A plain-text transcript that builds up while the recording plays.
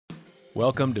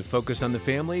Welcome to Focus on the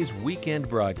Family's weekend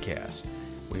broadcast.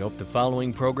 We hope the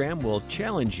following program will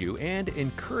challenge you and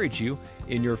encourage you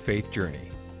in your faith journey.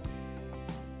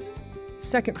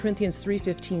 2 Corinthians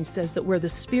 3:15 says that where the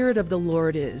Spirit of the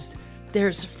Lord is,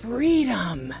 there's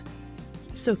freedom.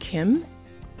 So Kim,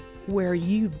 where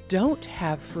you don't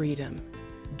have freedom,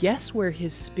 guess where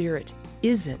His Spirit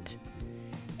isn't?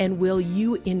 And will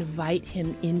you invite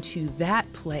Him into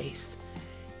that place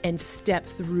and step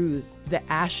through the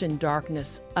ashen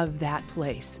darkness of that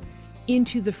place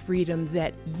into the freedom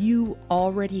that you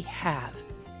already have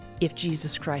if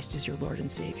Jesus Christ is your Lord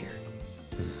and Savior?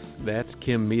 That's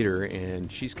Kim Meter,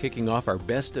 and she's kicking off our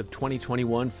Best of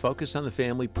 2021 Focus on the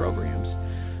Family programs.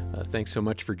 Thanks so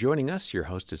much for joining us. Your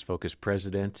host is Focus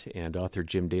President and author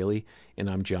Jim Daly, and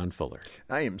I'm John Fuller.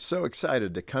 I am so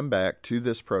excited to come back to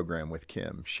this program with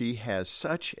Kim. She has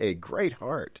such a great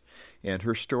heart, and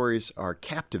her stories are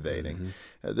captivating.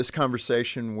 This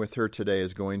conversation with her today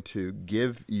is going to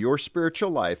give your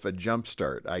spiritual life a jump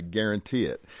start. I guarantee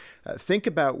it. Think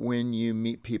about when you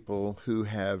meet people who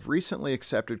have recently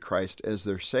accepted Christ as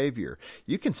their Savior.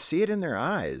 You can see it in their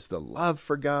eyes, the love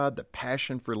for God, the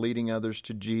passion for leading others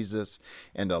to Jesus,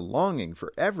 and a longing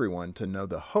for everyone to know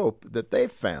the hope that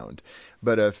they've found.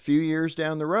 But a few years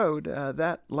down the road,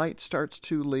 that light starts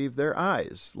to leave their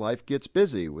eyes. Life gets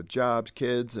busy with jobs,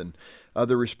 kids, and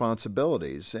other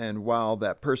responsibilities. And while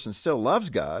that person still loves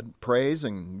God, prays,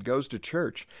 and goes to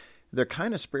church, they're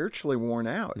kind of spiritually worn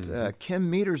out. Kim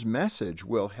Meter's message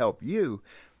will help you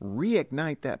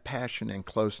reignite that passion and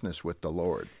closeness with the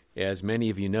Lord. As many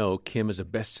of you know, Kim is a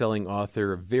best-selling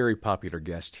author, a very popular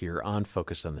guest here on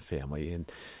Focus on the Family.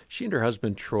 And she and her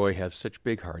husband, Troy, have such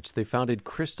big hearts. They founded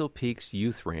Crystal Peaks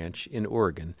Youth Ranch in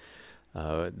Oregon.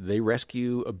 They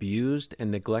rescue abused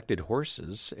and neglected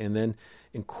horses and then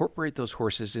incorporate those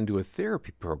horses into a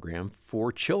therapy program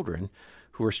for children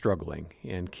who are struggling.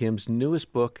 And Kim's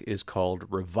newest book is called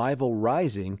Revival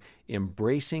Rising,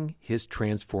 Embracing His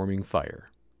Transforming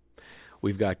Fire.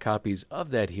 We've got copies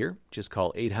of that here. Just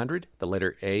call 800, the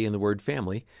letter A in the word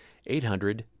family,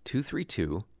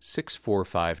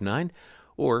 800-232-6459,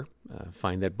 or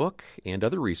find that book and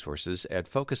other resources at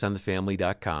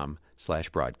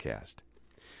focusonthefamily.com/broadcast.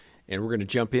 And we're going to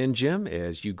jump in, Jim,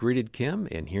 as you greeted Kim,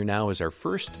 and here now is our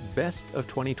first Best of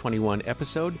 2021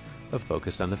 episode of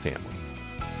Focus on the Family.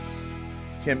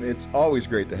 Kim, it's always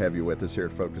great to have you with us here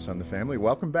at Focus on the Family.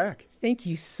 Welcome back. Thank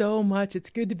you so much. It's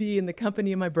good to be in the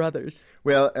company of my brothers.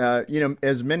 Well,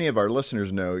 as many of our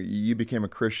listeners know, you became a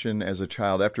Christian as a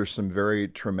child after some very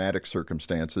traumatic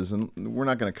circumstances, and we're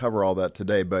not going to cover all that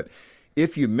today, but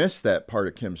if you missed that part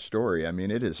of Kim's story, I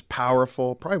mean, it is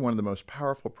powerful, probably one of the most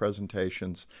powerful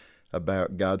presentations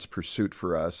about God's pursuit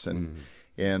for us, and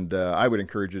I would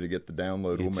encourage you to get the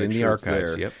download. It's we'll make in sure the it's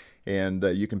archives, there. yep. And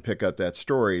you can pick up that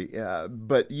story.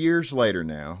 But years later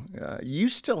now, you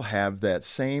still have that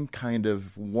same kind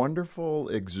of wonderful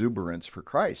exuberance for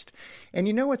Christ. And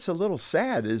you know what's a little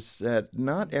sad is that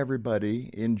not everybody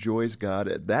enjoys God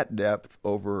at that depth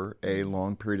over a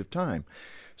long period of time.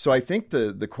 So I think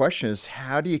the question is,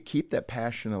 how do you keep that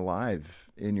passion alive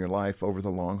in your life over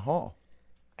the long haul?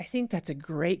 I think that's a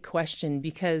great question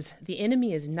because the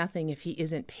enemy is nothing if he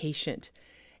isn't patient.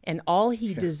 And all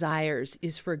he desires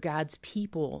is for God's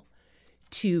people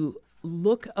to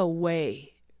look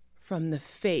away from the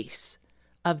face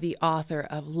of the author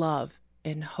of love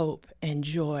and hope and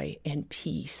joy and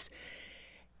peace.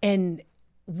 And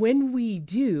when we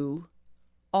do,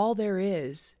 all there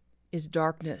is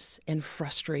darkness and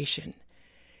frustration.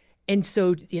 And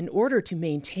so in order to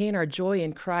maintain our joy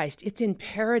in Christ, it's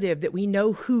imperative that we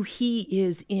know who He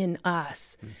is in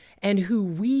us and who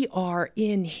we are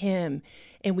in Him.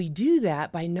 And we do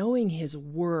that by knowing His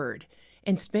Word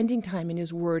and spending time in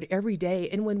His Word every day.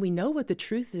 And when we know what the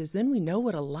truth is, then we know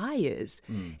what a lie is.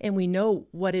 And we know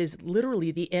what is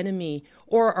literally the enemy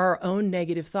or our own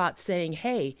negative thoughts saying,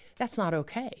 hey, that's not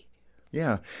okay.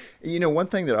 Yeah. You know, one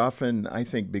thing that often I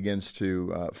think begins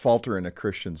to falter in a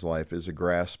Christian's life is a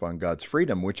grasp on God's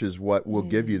freedom, which is what will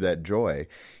give you that joy.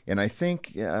 And I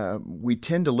think we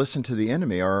tend to listen to the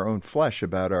enemy, our own flesh,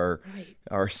 about our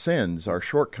sins, our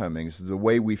shortcomings, the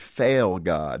way we fail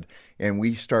God, and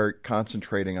we start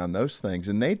concentrating on those things.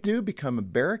 And they do become a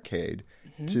barricade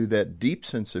to that deep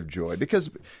sense of joy. Because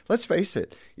let's face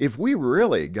it, if we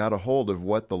really got a hold of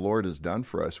what the Lord has done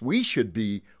for us, we should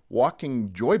be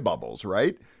walking joy bubbles,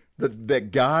 right?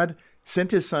 That God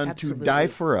sent His Son to die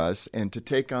for us and to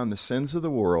take on the sins of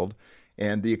the world.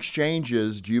 And the exchange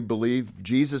is, do you believe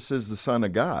Jesus is the Son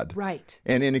of God? Right.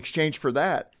 And in exchange for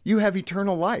that, you have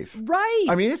eternal life. Right.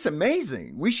 I mean, it's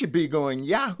amazing. We should be going,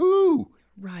 Yahoo!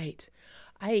 Right.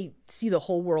 I see the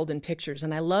whole world in pictures,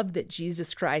 and I love that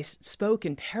Jesus Christ spoke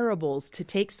in parables to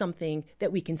take something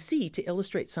that we can see to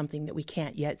illustrate something that we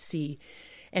can't yet see.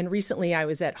 And recently I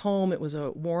was at home. It was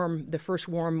the first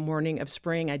warm morning of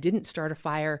spring. I didn't start a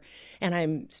fire, and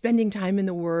I'm spending time in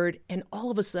the Word, and all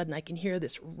of a sudden I can hear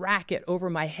this racket over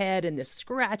my head and this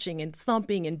scratching and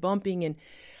thumping and bumping, and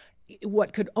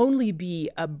what could only be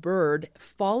a bird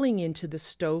falling into the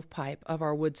stovepipe of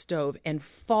our wood stove and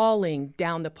falling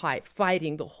down the pipe,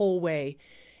 fighting the whole way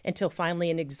until finally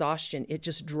in exhaustion, it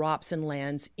just drops and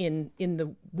lands in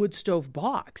the wood stove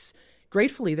box.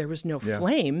 Gratefully, there was no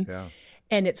flame. Yeah.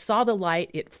 And it saw the light,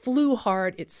 it flew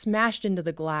hard, it smashed into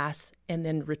the glass and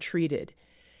then retreated.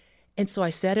 And so I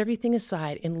set everything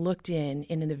aside and looked in,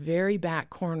 and in the very back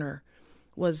corner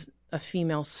was a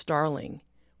female starling,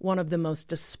 one of the most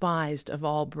despised of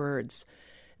all birds.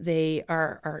 They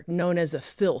are known as a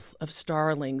filth of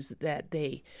starlings, that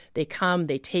they come,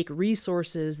 they take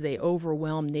resources, they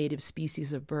overwhelm native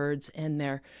species of birds, and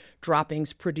their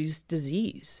droppings produce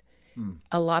disease.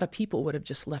 A lot of people would have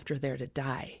just left her there to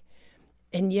die.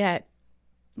 And yet,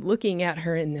 looking at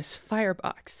her in this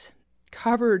firebox,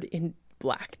 covered in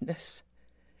blackness,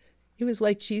 it was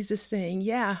like Jesus saying,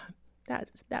 yeah,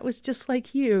 that was just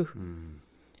like you.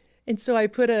 And so I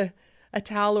put a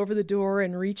towel over the door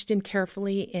and reached in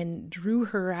carefully and drew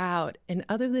her out. And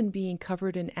other than being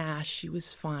covered in ash, she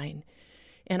was fine.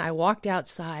 And I walked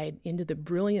outside into the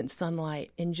brilliant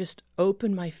sunlight and just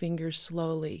opened my fingers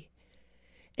slowly.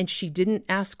 And she didn't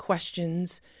ask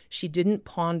questions. She didn't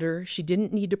ponder. She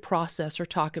didn't need to process or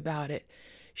talk about it.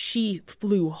 She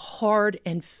flew hard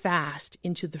and fast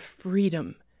into the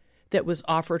freedom that was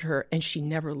offered her, and she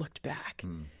never looked back.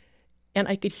 And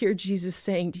I could hear Jesus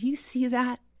saying, do you see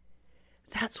that?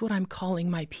 That's what I'm calling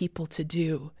my people to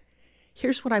do.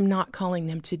 Here's what I'm not calling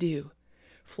them to do.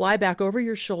 Fly back over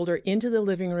your shoulder into the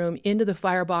living room, into the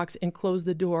firebox, and close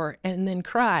the door, and then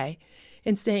cry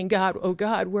and saying, God, oh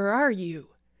God, where are you?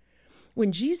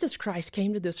 When Jesus Christ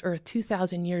came to this earth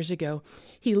 2,000 years ago,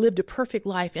 he lived a perfect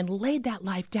life and laid that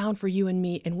life down for you and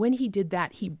me. And when he did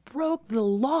that, he broke the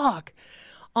lock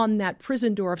on that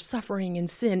prison door of suffering and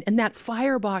sin and that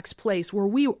firebox place where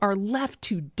we are left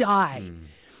to die.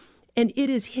 And it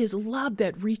is his love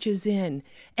that reaches in.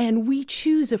 And we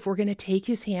choose if we're going to take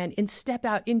his hand and step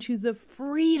out into the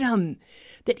freedom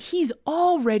that he's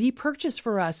already purchased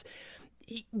for us.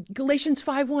 Galatians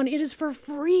 5:1, it is for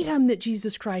freedom that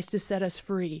Jesus Christ has set us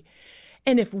free.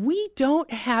 And if we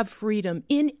don't have freedom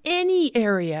in any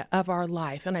area of our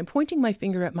life, and I'm pointing my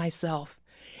finger at myself,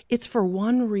 it's for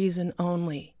one reason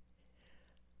only.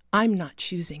 I'm not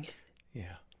choosing it.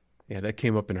 Yeah, that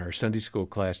came up in our Sunday school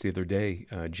class the other day.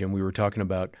 Jim, we were talking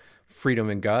about freedom,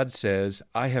 and God says,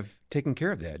 I have taken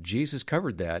care of that. Jesus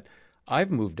covered that.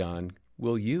 I've moved on.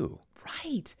 Will you?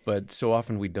 Right. But so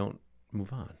often we don't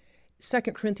move on. 2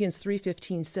 Corinthians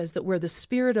 3:15 says that where the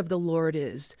Spirit of the Lord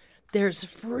is, there's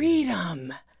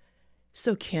freedom.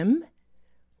 So, Kim,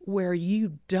 where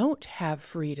you don't have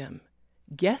freedom,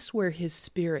 guess where his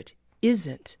Spirit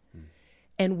isn't?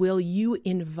 And will you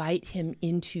invite him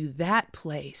into that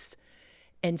place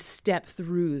and step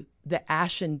through the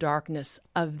ashen darkness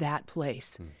of that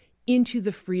place into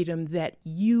the freedom that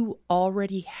you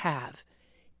already have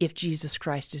if Jesus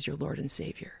Christ is your Lord and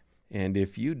Savior? And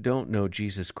if you don't know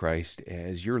Jesus Christ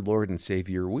as your Lord and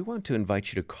Savior, we want to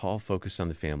invite you to call Focus on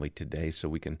the Family today so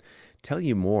we can tell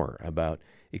you more about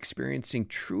experiencing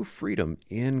true freedom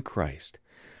in Christ.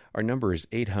 Our number is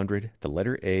 800, the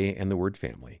letter A, and the word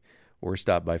family, or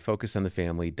stop by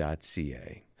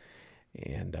focusonthefamily.ca.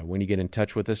 And when you get in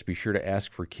touch with us, be sure to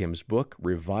ask for Kim's book,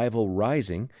 Revival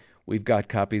Rising. We've got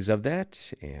copies of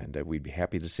that, and we'd be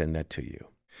happy to send that to you.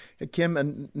 Kim,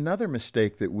 another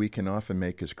mistake that we can often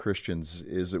make as Christians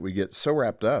is that we get so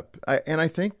wrapped up. I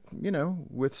think,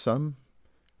 with some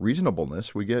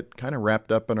reasonableness, we get kind of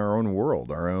wrapped up in our own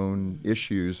world, our own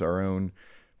issues, our own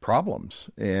problems,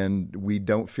 and we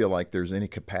don't feel like there's any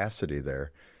capacity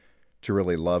there to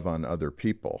really love on other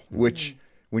people, which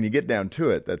when you get down to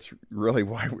it, that's really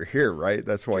why we're here, right?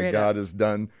 That's why God has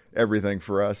done everything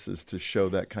for us, is to show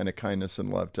that kind of kindness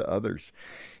and love to others.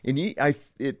 And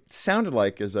it sounded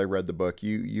like, as I read the book,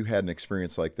 you had an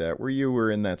experience like that, where you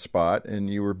were in that spot and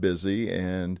you were busy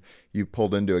and you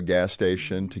pulled into a gas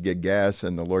station to get gas,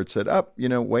 and the Lord said,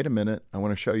 wait a minute, I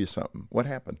want to show you something. What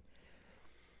happened?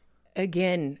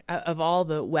 Again, of all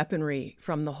the weaponry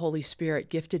from the Holy Spirit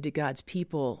gifted to God's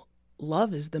people,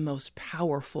 love is the most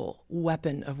powerful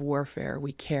weapon of warfare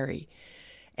we carry.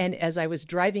 And as I was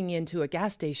driving into a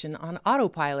gas station on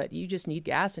autopilot, you just need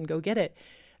gas and go get it,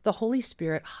 the Holy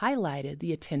Spirit highlighted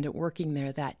the attendant working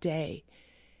there that day.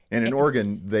 And in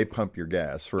Oregon, they pump your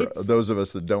gas for those of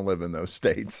us that don't live in those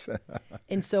states.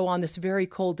 And so on this very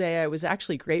cold day, I was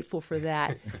actually grateful for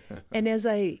that. And as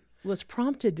I was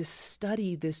prompted to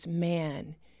study this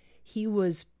man, he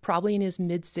was probably in his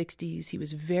mid-60s. He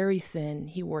was very thin.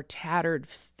 He wore tattered,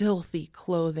 filthy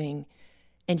clothing,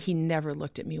 and he never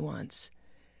looked at me once.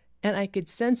 And I could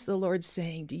sense the Lord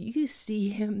saying, do you see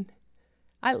him?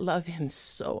 I love him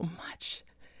so much.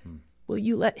 Will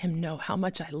you let him know how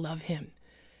much I love him?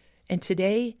 And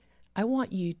today, I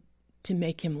want you to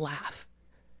make him laugh.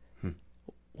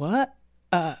 What?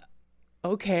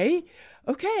 Okay.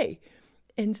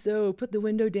 And so put the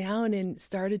window down and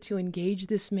started to engage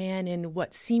this man in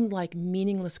what seemed like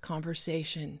meaningless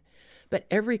conversation. But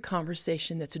every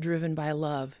conversation that's driven by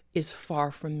love is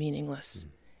far from meaningless.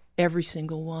 Every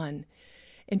single one.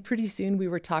 And pretty soon we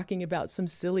were talking about some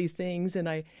silly things, and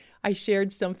I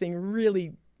shared something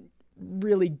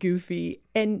really goofy,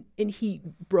 and he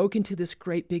broke into this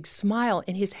great big smile,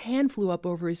 and his hand flew up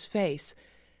over his face,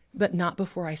 but not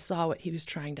before I saw what he was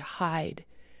trying to hide.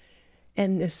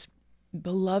 And this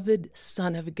beloved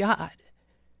Son of God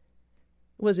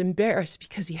was embarrassed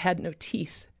because he had no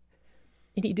teeth,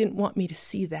 and he didn't want me to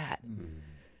see that.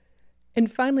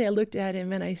 And finally I looked at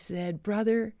him and I said,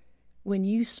 brother, when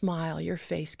you smile, your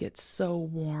face gets so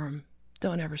warm.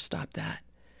 Don't ever stop that.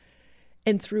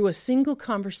 And through a single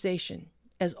conversation,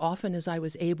 as often as I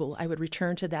was able, I would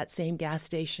return to that same gas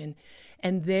station.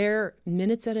 And there,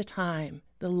 minutes at a time,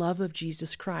 the love of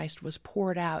Jesus Christ was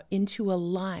poured out into a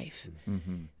life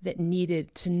that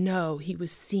needed to know he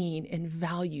was seen and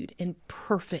valued and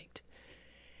perfect.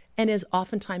 And as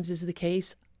oftentimes is the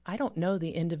case, I don't know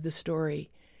the end of the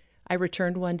story. I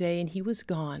returned one day and he was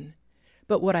gone.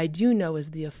 But what I do know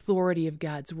is the authority of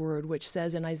God's word, which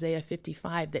says in Isaiah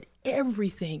 55 that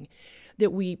everything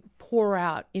that we pour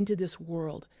out into this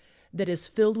world that is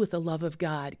filled with the love of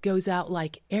God goes out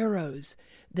like arrows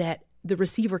that the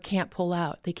receiver can't pull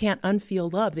out. They can't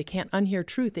unfeel love. They can't unhear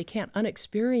truth. They can't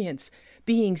unexperience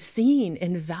being seen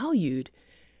and valued.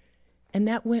 And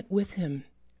that went with him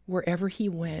wherever he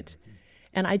went.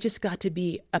 And I just got to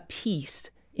be a piece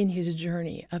in his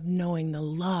journey of knowing the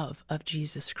love of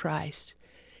Jesus Christ.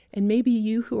 And maybe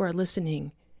you who are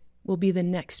listening will be the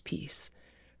next piece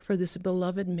for this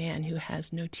beloved man who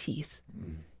has no teeth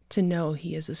to know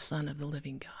he is a son of the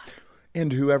living God.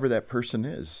 And whoever that person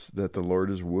is that the Lord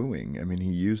is wooing, I mean,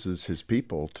 he uses his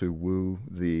people to woo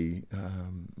the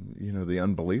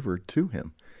unbeliever to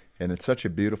him. And it's such a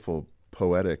beautiful,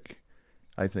 poetic,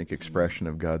 I think, expression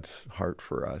of God's heart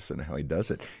for us and how he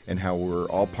does it and how we're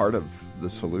all part of the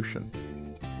solution.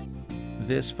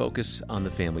 This Focus on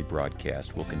the Family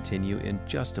broadcast will continue in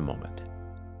just a moment.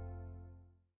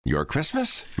 Your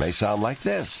Christmas may sound like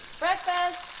this.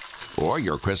 Breakfast! Or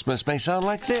your Christmas may sound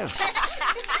like this.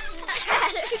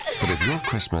 But if your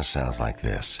Christmas sounds like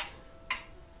this,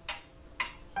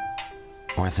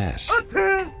 or this,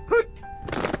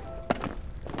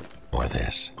 or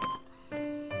this,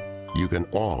 you can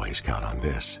always count on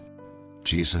this.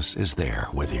 Jesus is there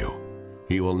with you.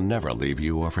 He will never leave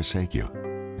you or forsake you.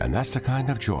 And that's the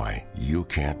kind of joy you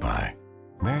can't buy.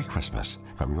 Merry Christmas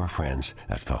from your friends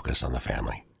at Focus on the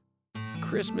Family.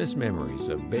 Christmas memories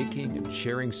of baking and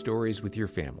sharing stories with your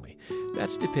family.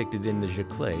 That's depicted in the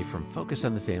Giclée from Focus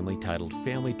on the Family titled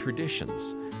Family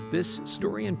Traditions. This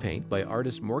story in paint by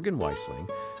artist Morgan Weisling,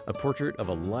 a portrait of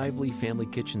a lively family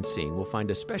kitchen scene, will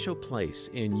find a special place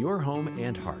in your home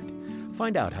and heart.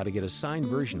 Find out how to get a signed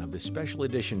version of this special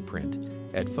edition print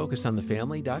at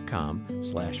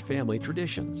focusonthefamily.com/family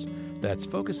traditions. That's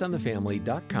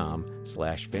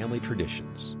focusonthefamily.com/family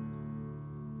traditions.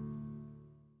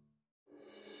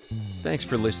 Thanks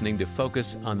for listening to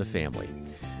Focus on the Family.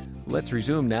 Let's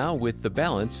resume now with the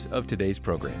balance of today's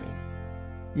programming.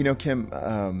 You know, Kim,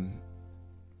 I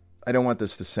don't want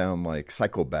this to sound like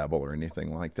psychobabble or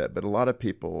anything like that, but a lot of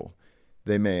people,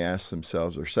 they may ask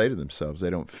themselves or say to themselves they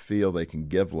don't feel they can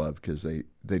give love because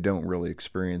they don't really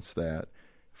experience that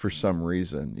for some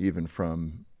reason, even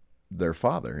from their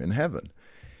Father in heaven.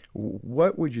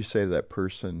 What would you say to that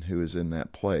person who is in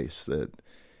that place?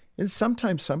 And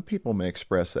sometimes some people may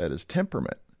express that as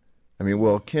temperament. I mean,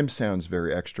 well, Kim sounds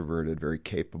very extroverted, very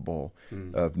capable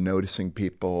of noticing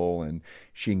people, and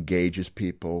she engages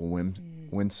people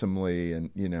winsomely,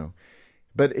 and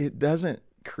but it doesn't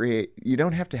create. You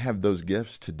don't have to have those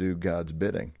gifts to do God's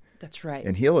bidding. That's right.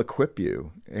 And He'll equip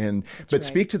you. But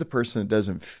speak to the person that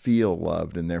doesn't feel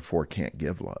loved and therefore can't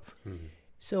give love.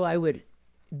 So I would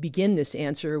begin this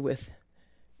answer with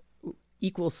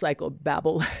equal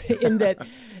psychobabble in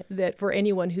that for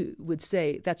anyone who would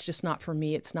say, that's just not for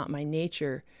me, it's not my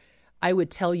nature, I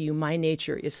would tell you my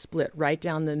nature is split right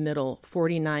down the middle,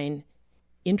 49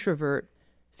 introvert,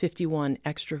 51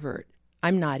 extrovert.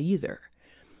 I'm not either.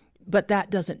 But that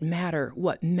doesn't matter.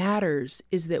 What matters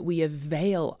is that we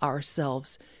avail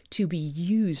ourselves to be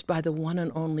used by the one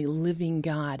and only living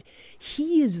God.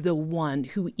 He is the one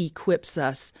who equips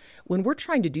us. When we're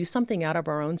trying to do something out of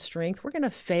our own strength, we're going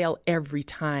to fail every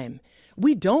time.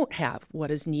 We don't have what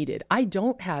is needed. I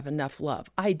don't have enough love.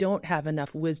 I don't have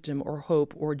enough wisdom or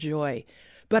hope or joy.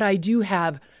 But I do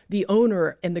have the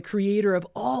owner and the creator of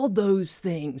all those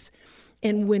things.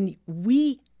 And when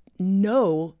we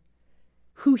know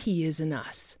who he is in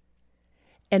us,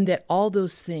 and that all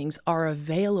those things are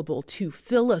available to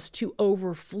fill us to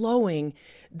overflowing,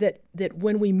 that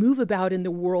when we move about in the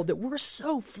world, that we're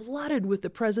so flooded with the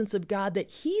presence of God that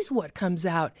he's what comes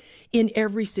out in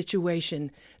every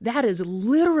situation. That is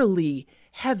literally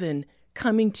heaven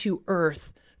coming to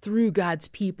earth through God's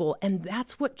people, and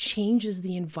that's what changes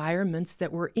the environments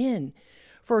that we're in.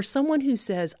 For someone who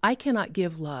says, I cannot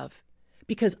give love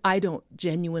because I don't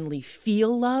genuinely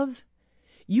feel love,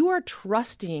 you are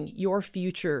trusting your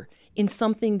future in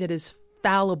something that is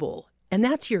fallible, and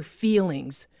that's your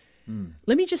feelings.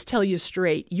 Let me just tell you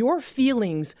straight, your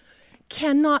feelings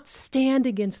cannot stand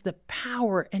against the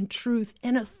power and truth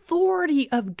and authority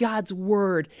of God's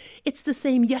word. It's the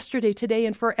same yesterday, today,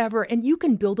 and forever, and you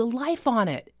can build a life on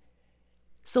it.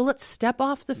 So let's step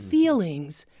off the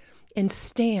feelings and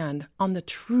stand on the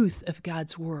truth of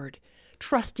God's word,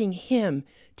 trusting him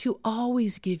to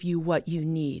always give you what you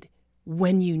need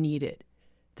when you need it.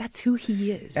 That's who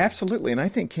he is. Absolutely. And I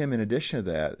think, Kim, in addition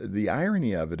to that, the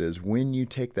irony of it is when you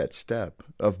take that step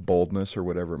of boldness or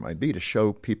whatever it might be to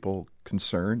show people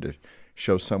concern, to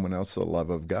show someone else the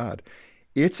love of God,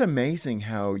 it's amazing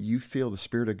how you feel the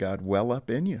Spirit of God well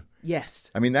up in you. Yes.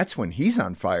 I mean, that's when he's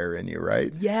on fire in you,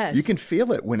 right? Yes. You can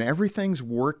feel it when everything's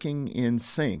working in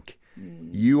sync.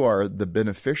 You are the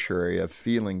beneficiary of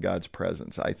feeling God's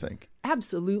presence, I think.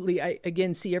 Absolutely. I,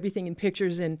 again, see everything in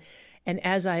pictures, and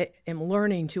as I am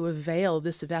learning to avail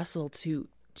this vessel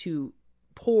to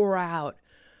pour out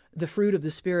the fruit of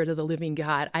the Spirit of the living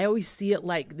God, I always see it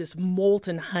like this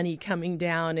molten honey coming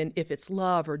down, and if it's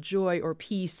love or joy or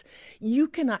peace, you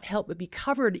cannot help but be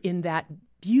covered in that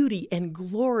beauty and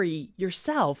glory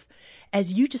yourself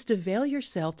as you just avail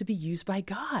yourself to be used by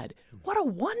God. What a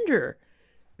wonder.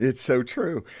 It's so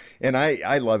true. And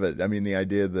I love it. I mean, the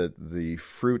idea that the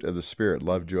fruit of the Spirit,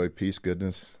 love, joy, peace,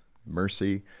 goodness,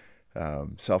 mercy,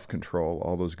 self-control,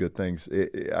 all those good things.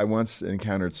 I once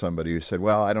encountered somebody who said,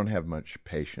 well, I don't have much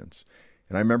patience.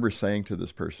 And I remember saying to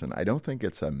this person, I don't think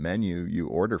it's a menu you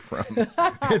order from.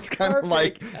 It's kind of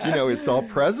like, it's all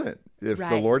present. If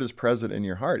the Lord is present in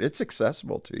your heart, it's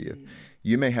accessible to you.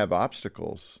 You may have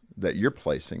obstacles that you're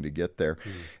placing to get there.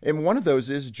 And one of those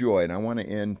is joy. And I want to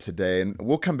end today, and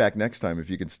we'll come back next time if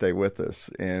you can stay with us.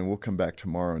 And we'll come back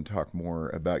tomorrow and talk more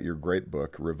about your great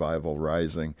book, Revival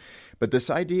Rising. But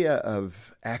this idea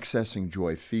of accessing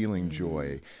joy, feeling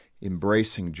joy,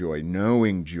 embracing joy,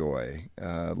 knowing joy,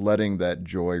 letting that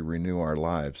joy renew our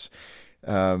lives.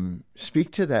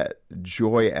 Speak to that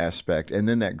joy aspect, and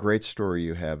then that great story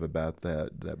you have about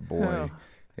that boy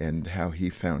and how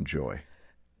he found joy.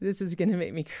 This is going to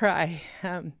make me cry.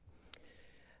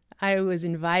 I was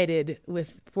invited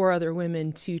with 4 other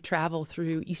women to travel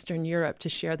through Eastern Europe to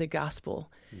share the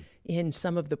gospel in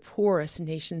some of the poorest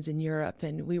nations in Europe.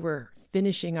 And we were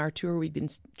finishing our tour. We'd been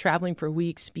traveling for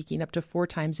weeks, speaking up to 4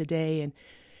 times a day, and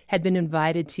had been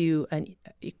invited to an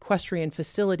equestrian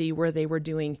facility where they were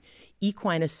doing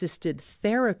equine-assisted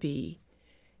therapy.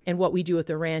 And what we do at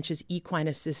the ranch is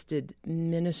equine-assisted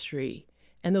ministry.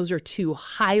 And those are 2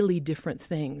 highly different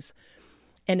things.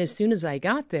 And as soon as I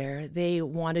got there, they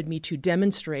wanted me to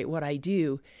demonstrate what I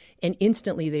do. And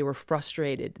instantly they were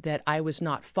frustrated that I was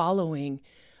not following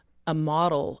a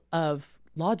model of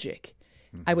logic.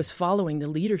 I was following the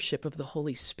leadership of the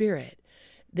Holy Spirit.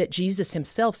 That Jesus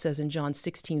himself says in John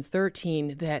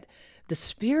 16:13 that the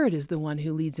Spirit is the one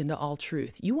who leads into all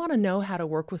truth. You want to know how to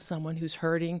work with someone who's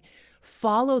hurting?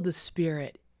 Follow the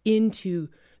Spirit into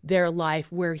their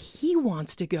life where he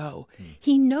wants to go.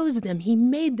 He knows them. He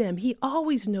made them. He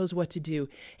always knows what to do.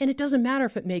 And it doesn't matter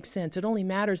if it makes sense. It only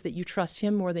matters that you trust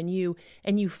him more than you,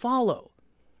 and you follow.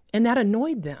 And that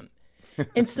annoyed them.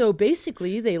 And so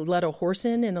basically they let a horse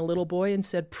in and a little boy and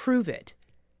said, prove it.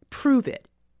 Prove it.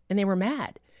 And they were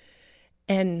mad.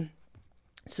 And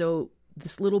so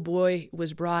this little boy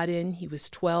was brought in. He was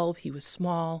 12. He was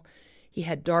small. He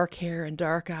had dark hair and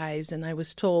dark eyes. And I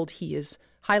was told he is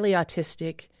highly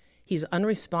autistic, he's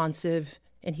unresponsive,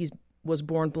 and he was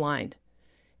born blind.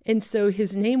 And so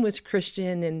his name was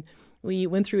Christian, and We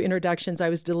went through introductions. I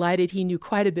was delighted. He knew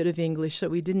quite a bit of English, so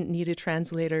we didn't need a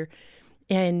translator.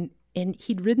 And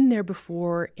he'd ridden there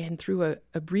before, and through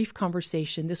a brief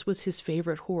conversation, this was his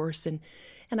favorite horse. And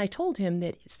I told him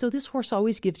that, so this horse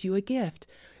always gives you a gift.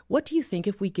 What do you think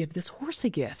if we give this horse a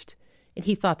gift? And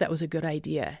he thought that was a good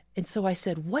idea. And so I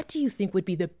said, what do you think would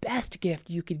be the best gift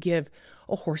you could give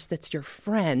a horse that's your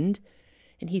friend?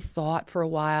 And he thought for a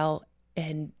while,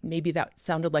 and maybe that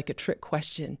sounded like a trick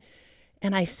question.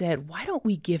 And I said, why don't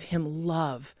we give him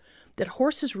love? That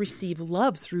horses receive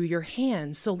love through your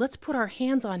hands. So let's put our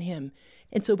hands on him.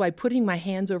 And so by putting my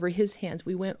hands over his hands,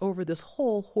 we went over this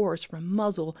whole horse from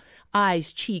muzzle,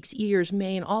 eyes, cheeks, ears,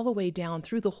 mane, all the way down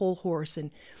through the whole horse.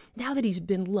 And now that he's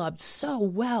been loved so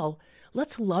well,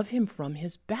 let's love him from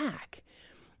his back.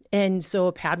 And so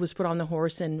a pad was put on the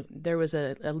horse, and there was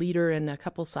a leader and a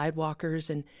couple sidewalkers,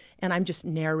 and I'm just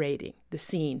narrating the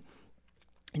scene.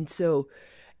 And so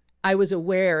I was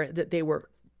aware that they were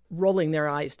rolling their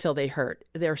eyes till they hurt.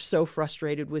 They're so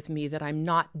frustrated with me that I'm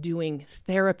not doing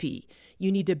therapy.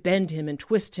 You need to bend him and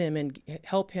twist him and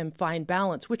help him find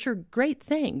balance, which are great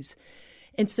things.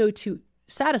 And so to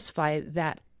satisfy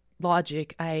that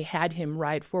logic, I had him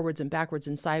ride forwards and backwards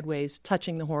and sideways,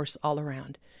 touching the horse all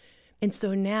around. And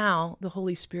so now the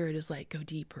Holy Spirit is like, go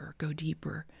deeper, go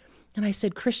deeper. And I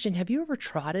said, Christian, have you ever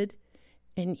trotted?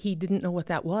 And he didn't know what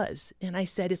that was. And I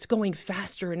said, it's going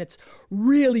faster and it's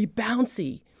really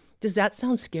bouncy. Does that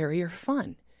sound scary or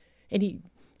fun? And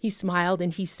he smiled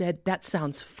and he said, that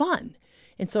sounds fun.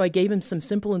 And so I gave him some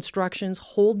simple instructions.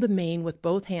 Hold the mane with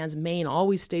both hands. Mane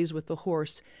always stays with the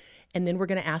horse. And then we're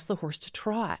going to ask the horse to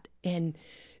trot. And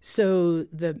so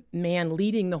the man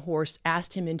leading the horse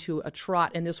asked him into a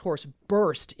trot, and this horse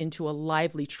burst into a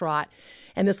lively trot.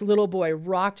 And this little boy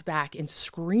rocked back and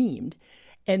screamed.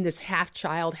 And this half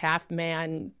child, half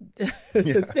man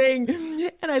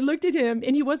thing. And I looked at him,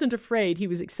 and he wasn't afraid. He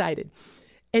was excited.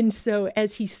 And so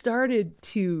as he started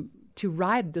to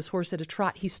ride this horse at a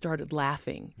trot, he started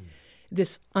laughing.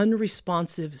 This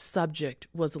unresponsive subject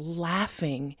was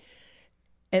laughing.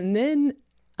 And then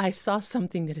I saw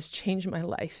something that has changed my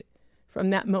life from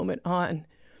that moment on.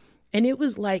 And it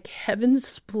was like heaven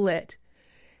split,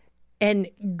 and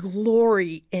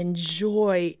glory and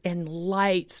joy and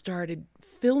light started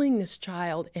filling this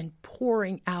child and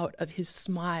pouring out of his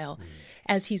smile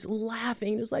as he's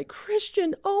laughing. It's like,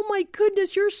 Christian, oh my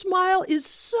goodness, your smile is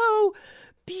so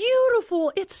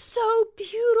beautiful. It's so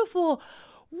beautiful.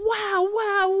 Wow,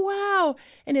 wow, wow.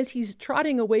 And as he's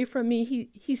trotting away from me,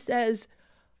 he says,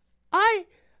 I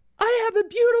have a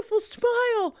beautiful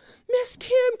smile. Miss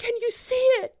Kim, can you see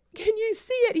it? Can you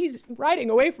see it? He's riding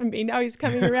away from me. Now he's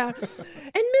coming around.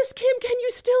 And Miss Kim, can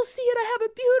you still see it? I have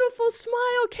a beautiful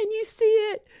smile. Can you see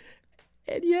it?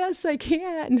 And yes, I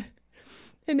can.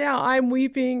 And now I'm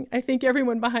weeping. I think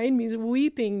everyone behind me is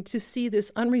weeping to see this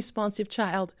unresponsive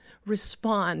child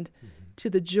respond to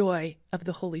the joy of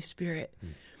the Holy Spirit.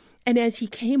 And as he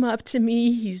came up to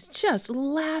me, he's just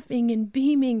laughing and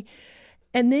beaming.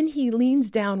 And then he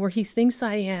leans down where he thinks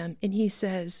I am, and he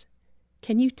says,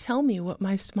 can you tell me what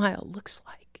my smile looks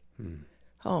like?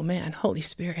 Oh man, Holy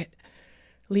Spirit,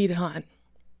 lead on.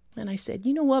 And I said,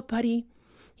 you know what, buddy?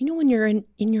 You know when you're in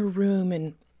your room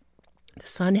and the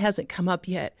sun hasn't come up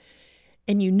yet,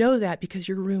 and you know that because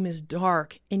your room is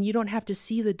dark and you don't have to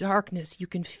see the darkness, you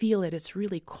can feel it, it's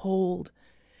really cold.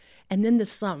 And then the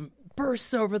sun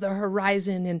bursts over the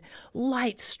horizon and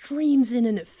light streams in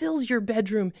and it fills your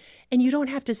bedroom, and you don't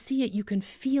have to see it, you can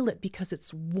feel it because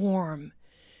it's warm.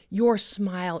 Your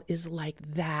smile is like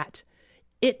that.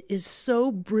 It is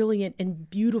so brilliant and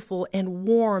beautiful and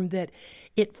warm that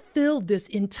it filled this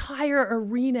entire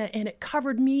arena and it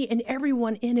covered me and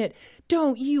everyone in it.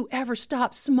 Don't you ever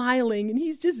stop smiling. And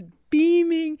he's just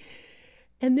beaming.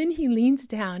 And then he leans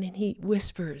down and he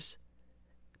whispers,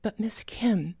 but Miss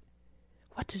Kim,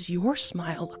 what does your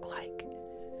smile look like?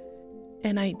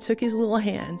 And I took his little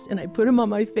hands and I put them on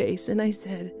my face and I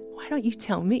said, why don't you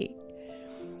tell me?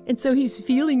 And so he's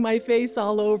feeling my face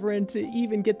all over, and to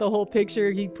even get the whole picture,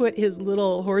 he put his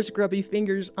little horse grubby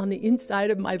fingers on the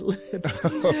inside of my lips.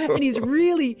 And he's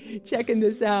really checking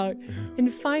this out.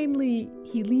 And finally,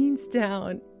 he leans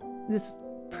down, this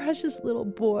precious little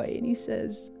boy, and he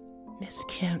says, Miss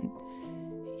Kim,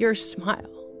 your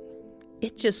smile,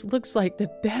 it just looks like the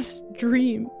best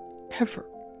dream ever.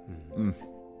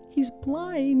 He's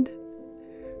blind.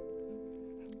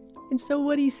 And so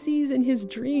what he sees in his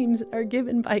dreams are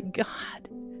given by God.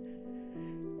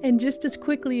 And just as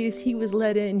quickly as he was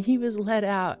let in, he was let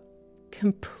out,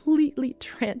 completely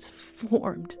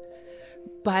transformed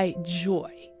by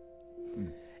joy.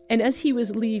 And as he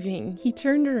was leaving, he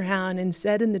turned around and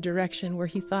said in the direction where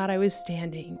he thought I was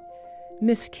standing,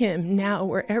 Miss Kim, now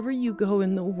wherever you go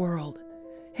in the world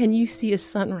and you see a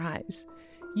sunrise,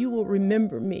 you will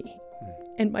remember me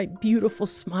and my beautiful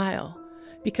smile,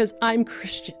 because I'm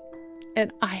Christian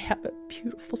and I have a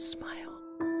beautiful smile.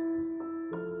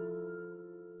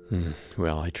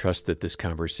 Well, I trust that this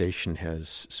conversation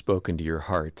has spoken to your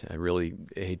heart. I really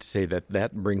hate to say that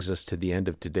that brings us to the end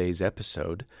of today's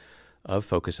episode of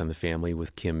Focus on the Family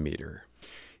with Kim Meter.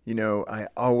 You know, I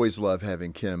always love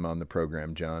having Kim on the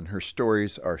program, John. Her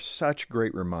stories are such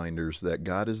great reminders that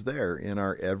God is there in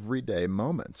our everyday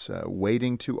moments,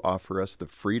 waiting to offer us the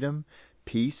freedom,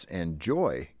 peace, and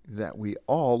joy that we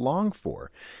all long for.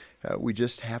 We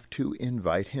just have to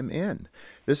invite him in.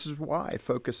 This is why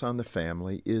Focus on the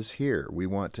Family is here. We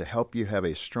want to help you have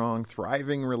a strong,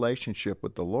 thriving relationship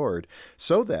with the Lord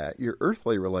so that your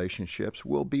earthly relationships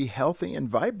will be healthy and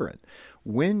vibrant.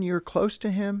 When you're close to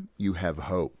him, you have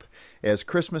hope. As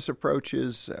Christmas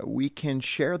approaches, we can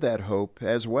share that hope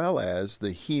as well as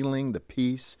the healing, the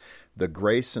peace, the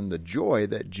grace, and the joy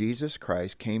that Jesus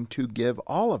Christ came to give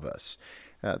all of us.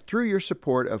 Through your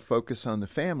support of Focus on the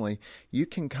Family, you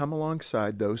can come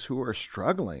alongside those who are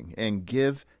struggling and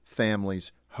give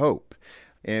families hope.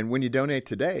 And when you donate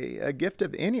today, a gift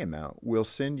of any amount, we'll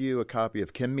send you a copy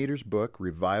of Kim Meter's book,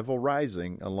 Revival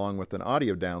Rising, along with an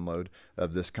audio download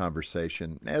of this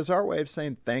conversation, as our way of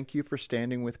saying thank you for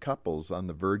standing with couples on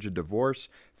the verge of divorce,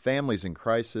 families in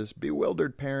crisis,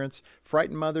 bewildered parents,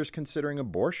 frightened mothers considering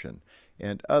abortion,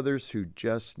 and others who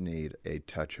just need a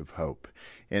touch of hope.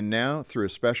 And now, through a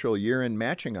special year-end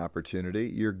matching opportunity,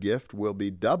 your gift will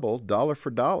be double, dollar for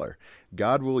dollar.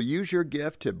 God will use your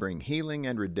gift to bring healing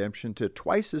and redemption to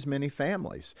twice as many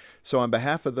families. So on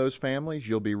behalf of those families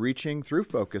you'll be reaching through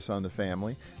Focus on the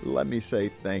Family, let me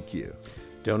say thank you.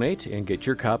 Donate and get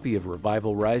your copy of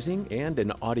Revival Rising and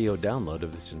an audio download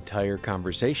of this entire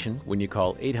conversation when you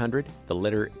call 800, the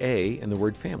letter A, and the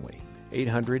word family,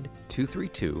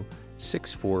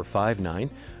 800-232-6459,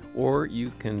 or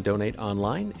you can donate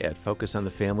online at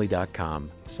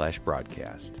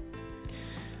focusonthefamily.com/broadcast.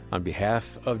 On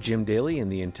behalf of Jim Daly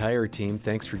and the entire team,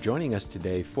 thanks for joining us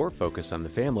today for Focus on the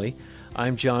Family.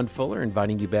 I'm John Fuller,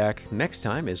 inviting you back next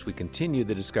time as we continue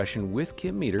the discussion with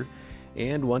Kim Meter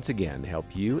and once again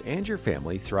help you and your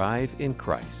family thrive in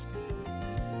Christ.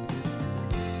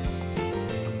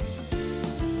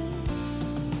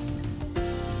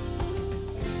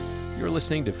 You're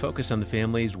listening to Focus on the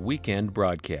Family's weekend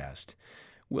broadcast.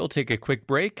 We'll take a quick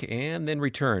break and then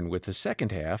return with the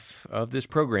second half of this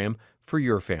program for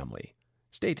your family.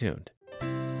 Stay tuned.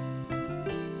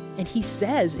 And he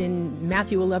says in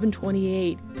Matthew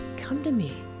 11:28, "Come to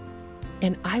me,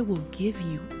 and I will give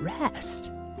you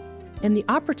rest." And the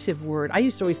operative word, I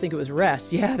used to always think it was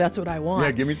rest. Yeah, that's what I want.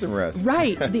 Yeah, give me some rest.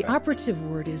 Right. The operative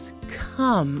word is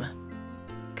come.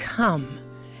 Come.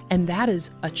 And that is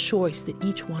a choice that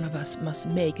each one of us must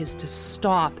make, is to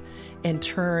stop and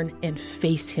turn and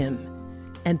face him.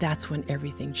 And that's when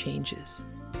everything changes.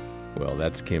 Well,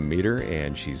 that's Kim Meter,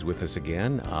 and she's with us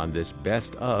again on this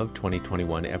Best of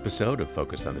 2021 episode of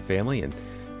Focus on the Family. And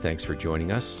thanks for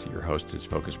joining us. Your host is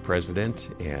Focus President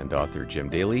and author Jim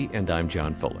Daly, and I'm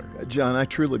John Fuller. John, I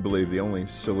truly believe the only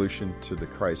solution to the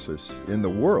crisis in the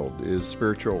world is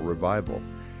spiritual revival.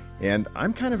 And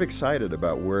I'm kind of excited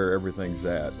about where everything's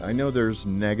at. I know there's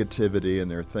negativity and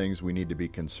there are things we need to be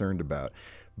concerned about.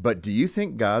 But do you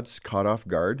think God's caught off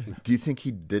guard? Do you think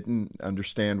he didn't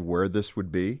understand where this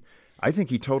would be? I think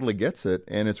he totally gets it,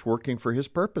 and it's working for his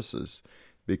purposes,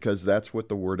 because that's what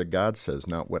the Word of God says,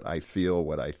 not what I feel,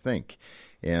 what I think.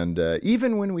 And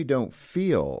even when we don't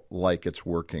feel like it's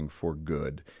working for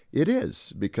good, it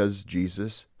is, because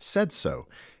Jesus said so.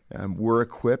 We're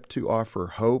equipped to offer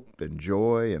hope and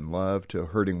joy and love to a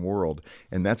hurting world,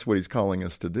 and that's what he's calling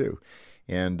us to do.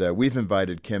 And we've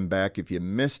invited Kim back. If you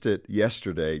missed it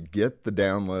yesterday, get the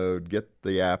download, get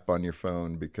the app on your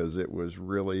phone, because it was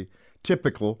really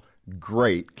typical,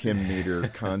 great Kim Meter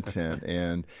content.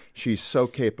 And she's so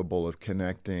capable of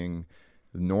connecting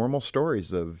the normal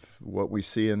stories of what we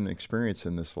see and experience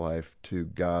in this life to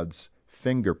God's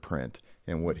fingerprint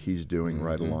and what he's doing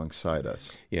right alongside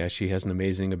us. Yeah, she has an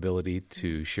amazing ability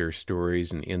to share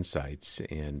stories and insights.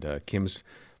 And Kim's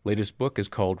latest book is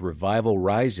called Revival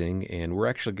Rising, and we're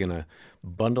actually going to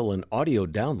bundle an audio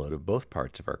download of both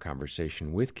parts of our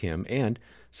conversation with Kim and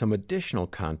some additional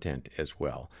content as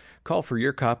well. Call for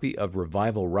your copy of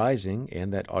Revival Rising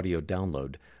and that audio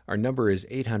download. Our number is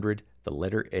 800, the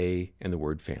letter A, and the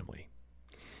word family.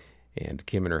 And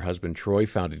Kim and her husband Troy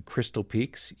founded Crystal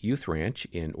Peaks Youth Ranch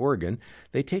in Oregon.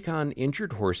 They take on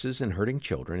injured horses and hurting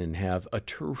children and have a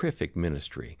terrific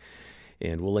ministry.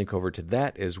 And we'll link over to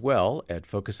that as well at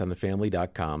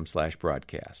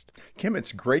focusonthefamily.com/broadcast. Kim,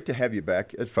 it's great to have you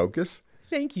back at Focus.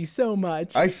 Thank you so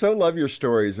much. I so love your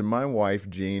stories, and my wife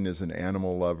Jean is an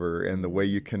animal lover, and the way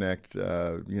you connect,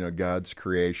 God's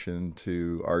creation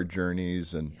to our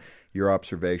journeys and your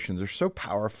observations are so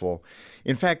powerful.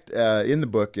 In fact, in the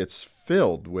book, it's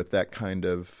filled with that kind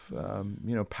of,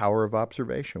 power of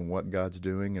observation, what God's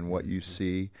doing and what you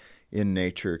see in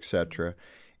nature, etc.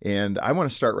 And I want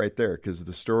to start right there because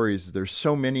the stories, there's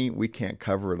so many, we can't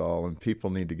cover it all, and people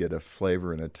need to get a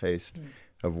flavor and a taste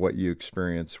of what you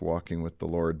experience walking with the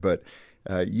Lord. But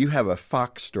you have a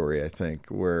fox story, I think,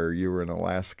 where you were in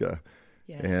Alaska.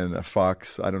 Yes. And a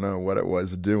fox, I don't know what it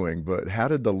was doing, but how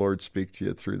did the Lord speak to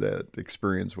you through that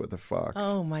experience with a fox?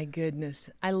 Oh, my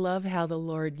goodness. I love how the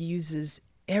Lord uses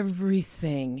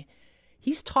everything.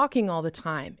 He's talking all the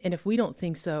time. And if we don't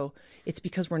think so, it's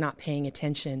because we're not paying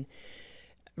attention.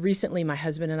 Recently, my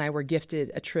husband and I were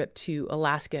gifted a trip to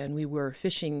Alaska, and we were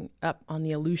fishing up on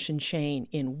the Aleutian Chain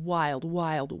in wild,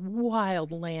 wild,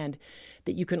 wild land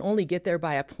that you can only get there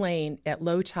by a plane at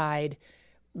low tide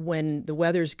when the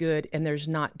weather's good and there's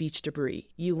not beach debris.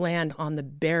 You land on the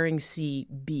Bering Sea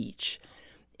beach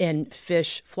and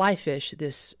fly fish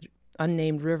this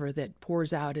unnamed river that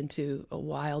pours out into a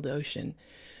wild ocean.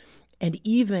 And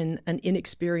even an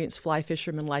inexperienced fly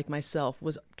fisherman like myself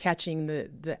was catching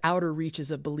the outer reaches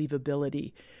of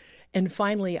believability. And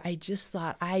finally, I just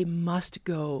thought I must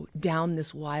go down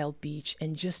this wild beach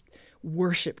and just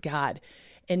worship God.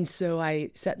 And so I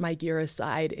set my gear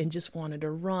aside and just wanted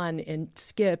to run and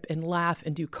skip and laugh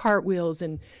and do cartwheels,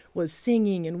 and was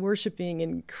singing and worshiping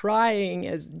and crying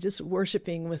as just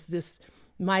worshiping with this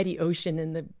mighty ocean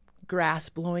and the grass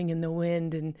blowing in the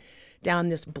wind and down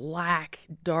this black,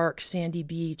 dark, sandy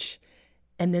beach,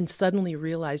 and then suddenly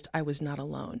realized I was not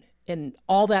alone. And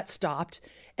all that stopped,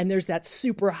 and there's that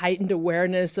super heightened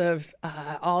awareness of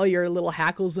all your little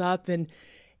hackles up, and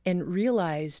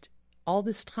realized all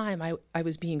this time I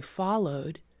was being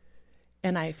followed,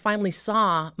 and I finally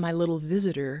saw my little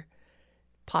visitor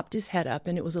popped his head up,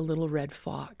 and it was a little red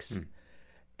fox.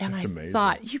 And That's I amazing.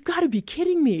 thought, you've got to be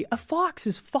kidding me. A fox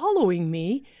is following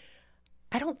me.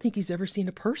 I don't think he's ever seen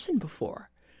a person before.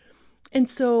 And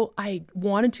so I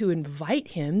wanted to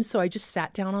invite him, so I just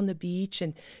sat down on the beach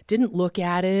and didn't look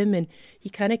at him, and he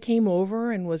kind of came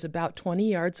over and was about 20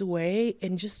 yards away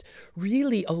and just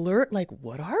really alert, like,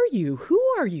 what are you? Who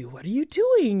are you? What are you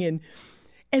doing?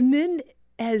 And then,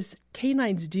 as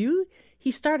canines do,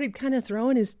 he started kind of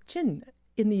throwing his chin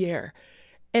in the air.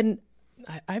 And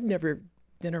I've never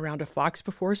been around a fox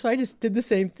before, so I just did the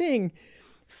same thing.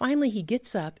 Finally, he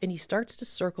gets up and he starts to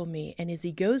circle me. And as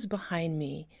he goes behind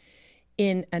me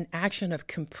in an action of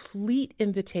complete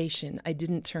invitation, I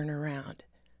didn't turn around.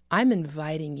 I'm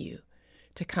inviting you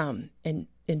to come and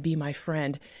be my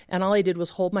friend. And all I did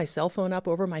was hold my cell phone up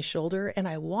over my shoulder, and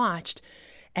I watched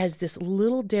as this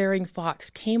little daring fox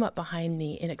came up behind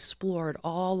me and explored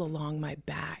all along my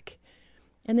back,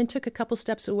 and then took a couple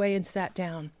steps away and sat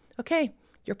down. Okay,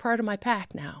 you're part of my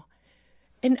pack now.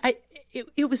 And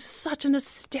it was such an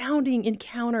astounding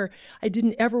encounter. I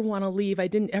didn't ever want to leave. I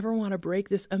didn't ever want to break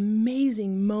this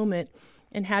amazing moment,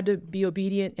 and had to be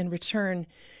obedient and return.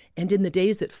 And in the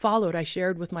days that followed, I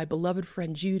shared with my beloved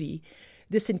friend Judy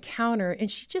this encounter, and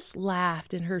she just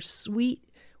laughed in her sweet,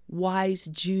 wise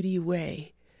Judy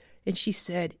way. And she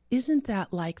said, "Isn't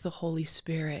that like the Holy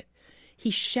Spirit? He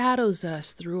shadows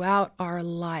us throughout our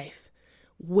life,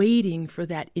 waiting for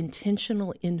that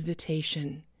intentional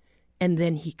invitation. And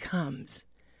then he comes."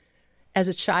 As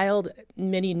a child,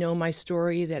 many know my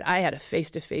story that I had a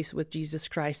face-to-face with Jesus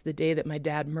Christ the day that my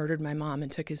dad murdered my mom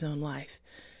and took his own life.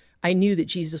 I knew that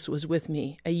Jesus was with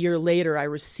me. A year later, I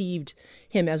received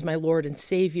him as my Lord and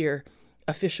Savior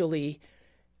officially,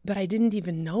 but I didn't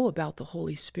even know about the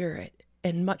Holy Spirit.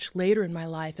 And much later in my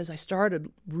life, as I started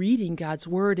reading God's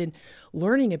Word and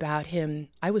learning about him,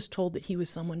 I was told that he was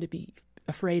someone to be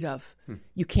afraid of.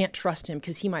 You can't trust him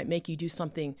because he might make you do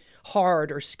something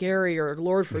hard or scary or,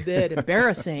 Lord forbid,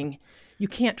 embarrassing. You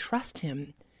can't trust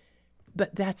him.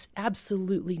 But that's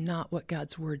absolutely not what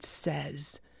God's Word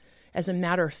says. As a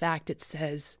matter of fact, it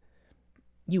says,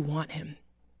 you want him.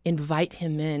 Invite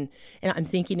him in. And I'm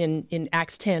thinking in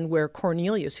Acts 10, where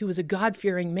Cornelius, who was a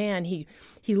God-fearing man, he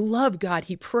loved God,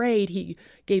 he prayed, he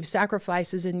gave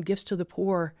sacrifices and gifts to the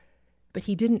poor, but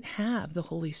he didn't have the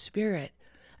Holy Spirit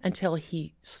until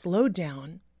he slowed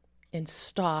down and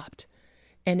stopped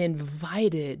and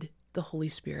invited the Holy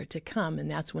Spirit to come. And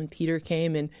that's when Peter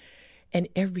came, and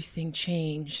everything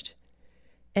changed.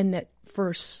 And that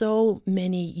for so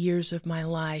many years of my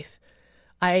life,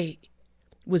 I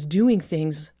was doing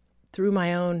things through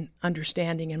my own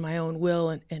understanding and my own will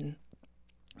and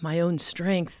my own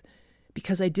strength,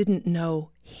 because I didn't know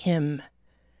him.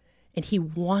 And he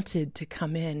wanted to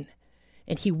come in,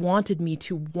 and he wanted me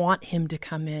to want him to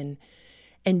come in.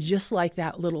 And just like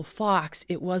that little fox,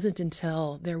 it wasn't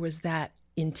until there was that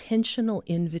intentional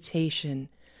invitation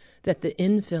that the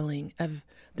infilling of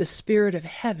the Spirit of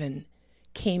heaven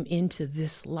came into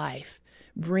this life,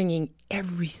 bringing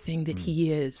everything that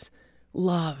he is: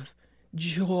 love,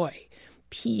 joy,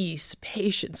 peace,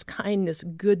 patience, kindness,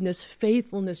 goodness,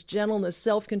 faithfulness, gentleness,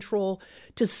 self-control,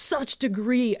 to such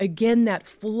degree, again, that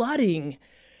flooding,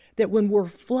 that when we're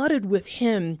flooded with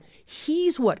him,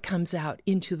 he's what comes out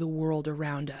into the world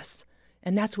around us.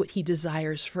 And that's what he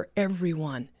desires for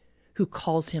everyone who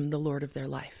calls him the Lord of their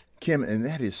life. Kim, and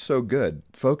that is so good.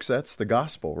 Folks, that's the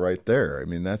gospel right there. I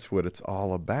mean, that's what it's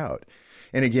all about.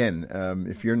 And again,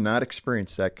 if you're not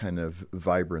experienced that kind of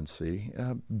vibrancy,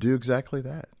 do exactly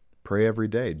that. Pray every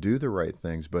day. Do the right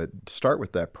things, but start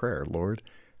with that prayer. Lord,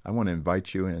 I want to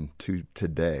invite you into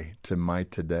today, to my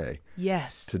today.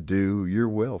 Yes. To do your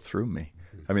will through me.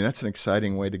 I mean, that's an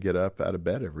exciting way to get up out of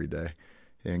bed every day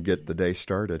and get the day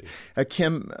started.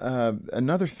 Kim,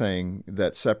 another thing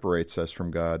that separates us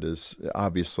from God is,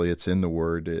 obviously it's in the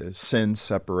Word, sin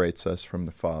separates us from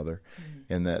the Father,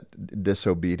 and that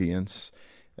disobedience.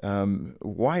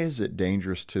 Why is it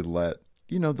dangerous to let,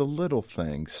 the little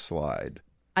things slide?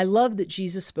 I love that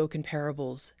Jesus spoke in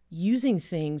parables, using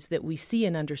things that we see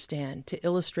and understand to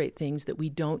illustrate things that we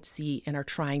don't see and are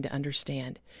trying to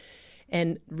understand.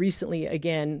 And recently,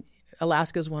 again,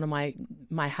 Alaska is one of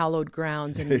my hallowed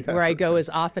grounds, and where I go as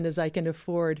often as I can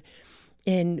afford.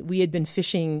 And we had been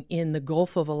fishing in the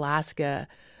Gulf of Alaska,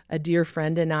 a dear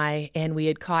friend and I, and we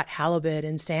had caught halibut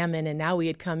and salmon, and now we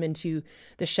had come into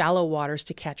the shallow waters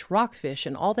to catch rockfish,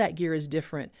 and all that gear is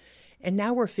different. And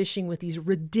now we're fishing with these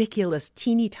ridiculous,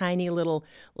 teeny tiny little,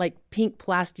 like pink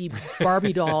plastic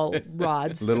Barbie doll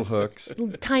rods. Little hooks.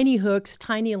 Tiny hooks,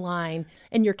 tiny line.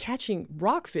 And you're catching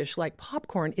rockfish like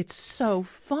popcorn. It's so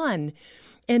fun.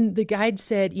 And the guide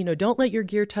said, don't let your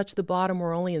gear touch the bottom.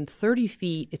 We're only in 30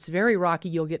 feet. It's very rocky.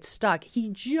 You'll get stuck. He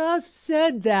just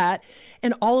said that.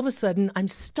 And all of a sudden, I'm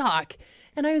stuck.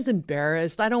 And I was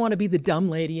embarrassed. I don't want to be the dumb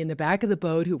lady in the back of the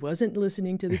boat who wasn't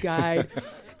listening to the guide.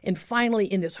 And finally,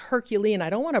 in this Herculean, I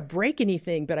don't want to break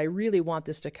anything, but I really want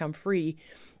this to come free.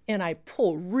 And I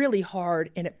pull really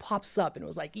hard, and it pops up, and it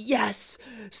was like, yes,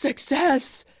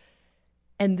 success.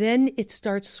 And then it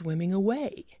starts swimming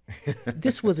away.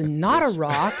 This was not a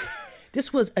rock.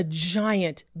 This was a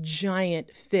giant, giant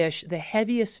fish, the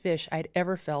heaviest fish I'd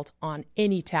ever felt on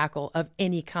any tackle of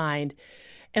any kind.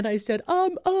 And I said,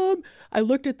 I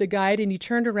looked at the guide, and he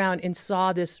turned around and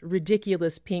saw this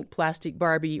ridiculous pink plastic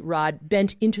Barbie rod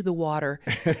bent into the water.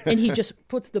 And he just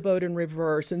puts the boat in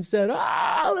reverse and said,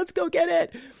 let's go get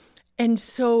it. And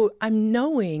so I'm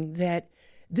knowing that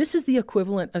this is the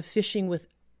equivalent of fishing with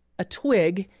a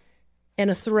twig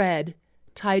and a thread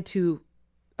tied to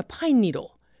a pine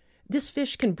needle. This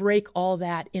fish can break all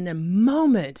that in a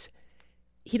moment.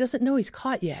 He doesn't know he's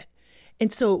caught yet.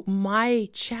 And so my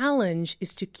challenge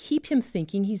is to keep him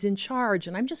thinking he's in charge,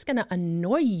 and I'm just going to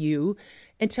annoy you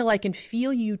until I can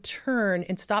feel you turn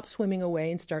and stop swimming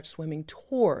away and start swimming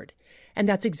toward. And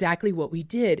that's exactly what we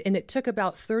did. And it took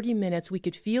about 30 minutes. We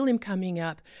could feel him coming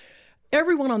up.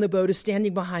 Everyone on the boat is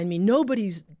standing behind me.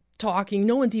 Nobody's talking.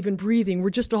 No one's even breathing. We're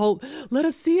just all, let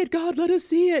us see it, God, let us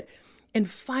see it. And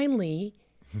finally,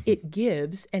 it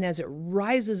gives. And as it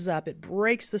rises up, it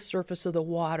breaks the surface of the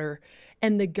water,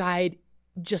 and the guide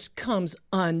just comes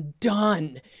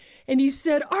undone. And he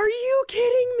said, "Are you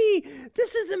kidding me?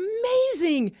 This is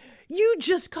amazing. You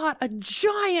just caught a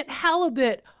giant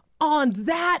halibut on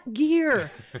that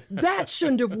gear. That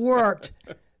shouldn't have worked."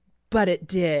 But it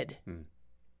did.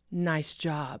 Nice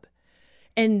job.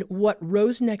 And what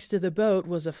rose next to the boat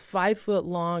was a 5-foot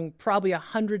long, probably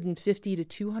 150 to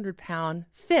 200 pound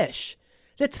fish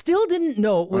that still didn't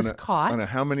know it was caught. On a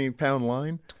how many pound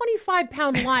line?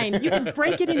 25-pound line. You can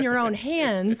break it in your own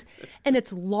hands, and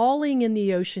it's lolling in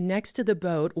the ocean next to the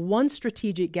boat. One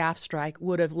strategic gaff strike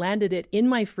would have landed it in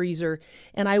my freezer,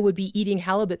 and I would be eating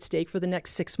halibut steak for the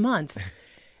next 6 months.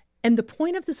 And the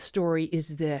point of the story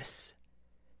is this.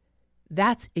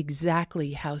 That's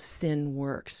exactly how sin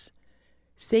works.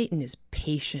 Satan is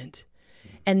patient.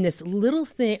 And this little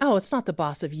thing, it's not the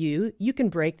boss of you. You can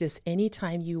break this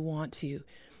anytime you want to.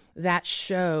 That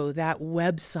show, that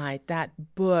website,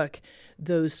 that book,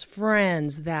 those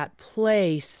friends, that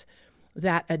place,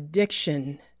 that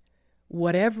addiction,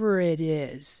 whatever it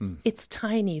is, it's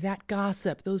tiny. That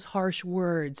gossip, those harsh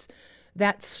words,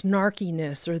 that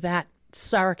snarkiness or that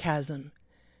sarcasm.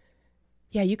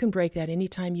 Yeah, you can break that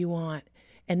anytime you want.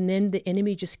 And then the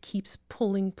enemy just keeps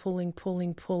pulling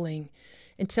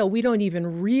until we don't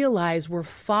even realize we're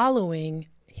following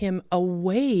him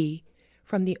away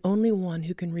from the only one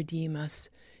who can redeem us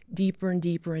deeper and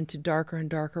deeper into darker and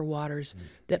darker waters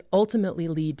that ultimately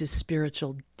lead to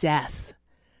spiritual death.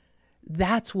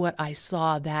 That's what I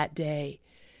saw that day.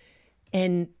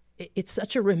 And it's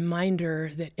such a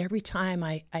reminder that every time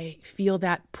I feel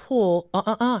that pull,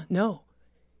 no,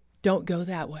 don't go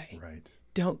that way. Right.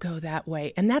 Don't go that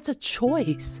way. And that's a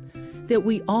choice that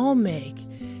we all make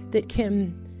that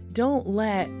don't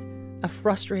let a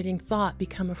frustrating thought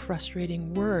become a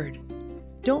frustrating word.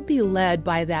 Don't be led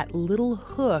by that little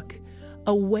hook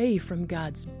away from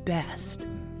God's best.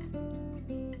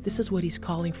 This is what he's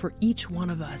calling for each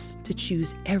one of us to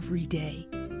choose every day.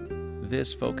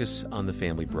 This Focus on the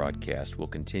Family broadcast will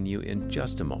continue in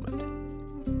just a moment.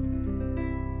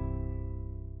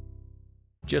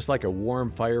 Just like a warm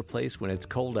fireplace when it's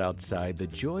cold outside, the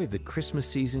joy of the Christmas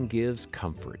season gives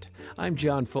comfort. I'm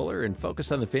John Fuller, and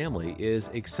Focus on the Family is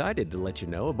excited to let you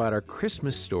know about our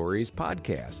Christmas Stories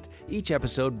podcast. Each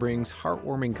episode brings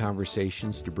heartwarming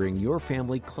conversations to bring your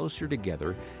family closer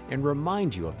together and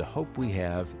remind you of the hope we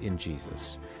have in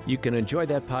Jesus. You can enjoy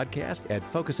that podcast at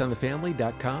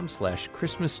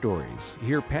focusonthefamily.com/Christmas Stories.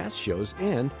 Hear past shows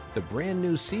and the brand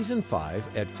new Season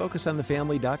 5 at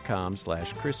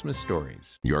focusonthefamily.com/Christmas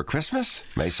Stories. Your Christmas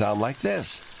may sound like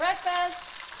this.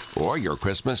 Breakfast! Or your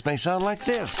Christmas may sound like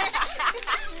this.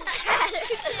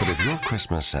 But if your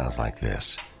Christmas sounds like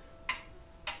this,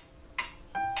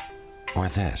 or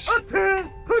this,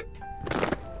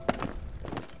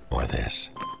 or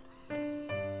this,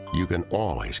 you can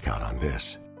always count on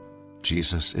this.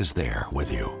 Jesus is there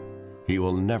with you. He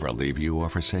will never leave you or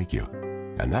forsake you.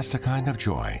 And that's the kind of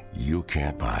joy you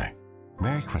can't buy.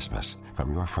 Merry Christmas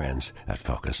from your friends at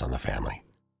Focus on the Family.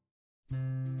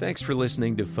 Thanks for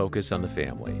listening to Focus on the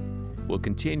Family. We'll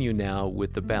continue now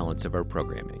with the balance of our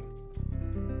programming.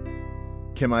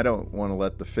 Kim, I don't want to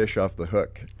let the fish off the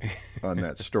hook on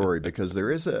that story because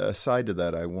there is a side to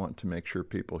that I want to make sure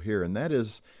people hear, and that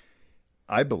is,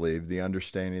 I believe, the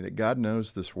understanding that God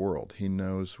knows this world. He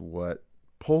knows what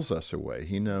pulls us away.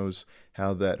 He knows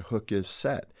how that hook is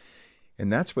set.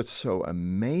 And that's what's so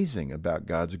amazing about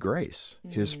God's grace,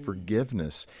 his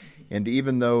forgiveness. And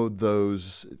even though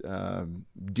those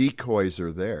decoys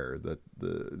are there, that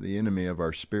the enemy of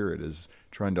our spirit is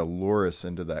trying to lure us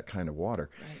into that kind of water,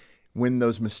 right. When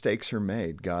those mistakes are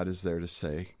made, God is there to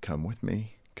say, come with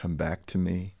me, come back to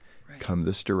me, right. Come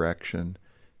this direction,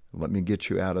 let me get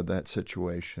you out of that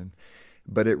situation.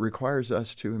 But it requires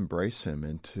us to embrace him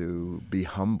and to be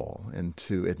humble and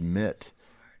to admit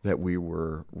that we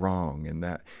were wrong and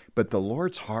that. But the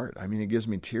Lord's heart, I mean, it gives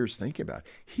me tears thinking about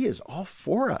it. He is all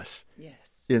for us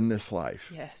in this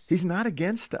life. Yes. He's not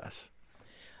against us.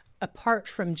 Apart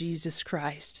from Jesus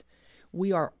Christ,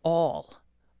 we are all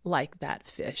like that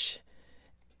fish,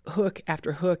 hook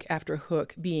after hook after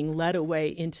hook, being led away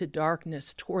into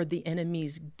darkness toward the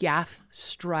enemy's gaff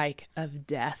strike of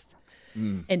death.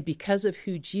 And because of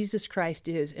who Jesus Christ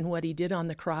is and what he did on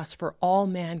the cross for all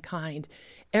mankind,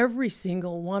 every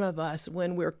single one of us,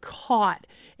 when we're caught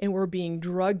and we're being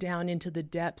drugged down into the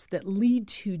depths that lead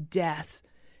to death,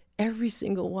 every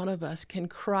single one of us can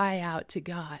cry out to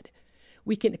God.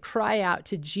 We can cry out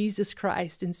to Jesus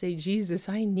Christ and say, Jesus,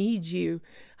 I need you.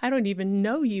 I don't even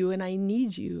know you, and I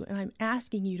need you. And I'm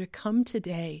asking you to come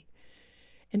today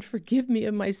and forgive me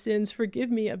of my sins. Forgive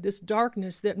me of this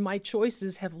darkness that my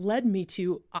choices have led me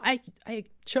to. I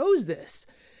chose this.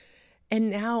 And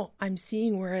now I'm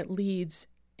seeing where it leads,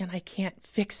 and I can't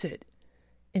fix it.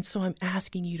 And so I'm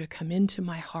asking you to come into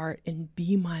my heart and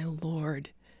be my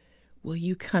Lord. Will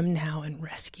you come now and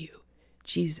rescue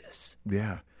Jesus?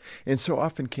 Yeah. And so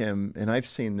often, Kim, and I've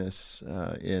seen this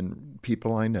in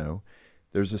people I know,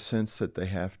 there's a sense that they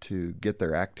have to get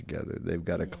their act together. They've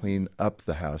got to clean up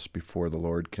the house before the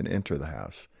Lord can enter the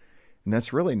house. And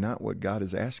that's really not what God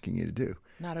is asking you to do.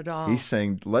 Not at all. He's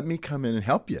saying, let me come in and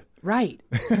help you. Right,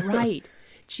 right.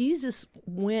 Jesus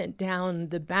went down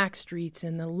the back streets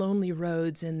and the lonely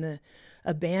roads and the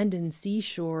abandoned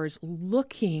seashores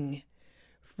looking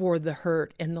for the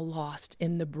hurt and the lost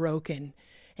and the broken.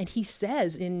 And he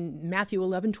says in Matthew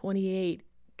 11:28,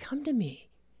 come to me.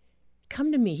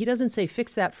 Come to me. He doesn't say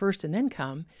fix that first and then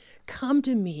come. Come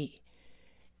to me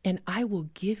and I will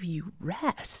give you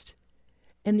rest.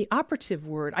 And the operative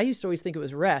word, I used to always think it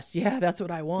was rest. Yeah, that's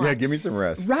what I want. Yeah, give me some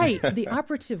rest. Right. The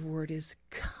operative word is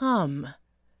come.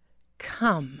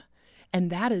 Come. And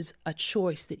that is a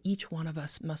choice that each one of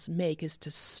us must make, is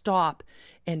to stop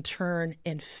and turn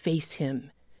and face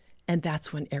him. And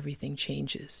that's when everything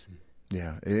changes.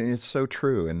 Yeah, it's so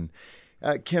true. And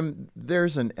Kim,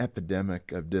 there's an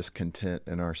epidemic of discontent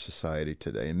in our society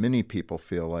today, and many people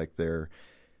feel like they're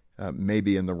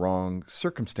maybe in the wrong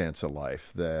circumstance of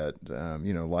life, that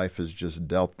life has just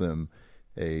dealt them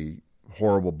a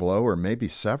horrible blow, or maybe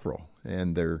several,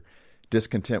 and they're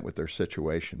discontent with their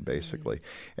situation, basically.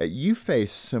 You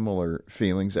face similar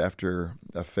feelings after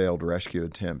a failed rescue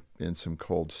attempt in some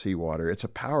cold seawater. It's a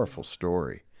powerful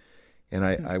story. And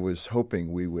I was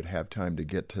hoping we would have time to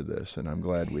get to this, and I'm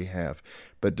glad we have.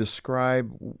 But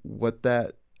describe what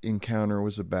that encounter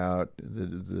was about,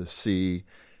 the sea.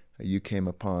 You came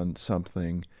upon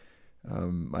something.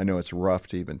 I know it's rough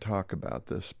to even talk about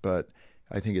this, but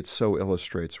I think it so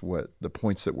illustrates what the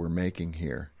points that we're making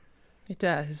here. It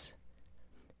does.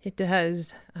 It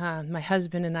does. My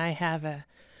husband and I have a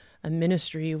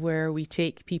ministry where we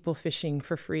take people fishing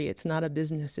for free. It's not a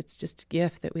business. It's just a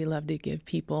gift that we love to give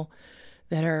people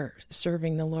that are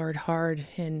serving the Lord hard.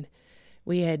 And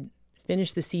we had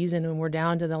finished the season and we're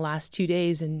down to the last 2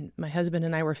 days, and my husband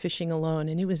and I were fishing alone,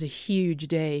 and it was a huge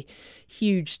day,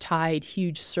 huge tide,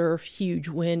 huge surf, huge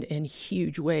wind, and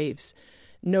huge waves.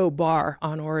 No bar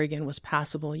on Oregon was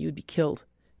passable. You'd be killed.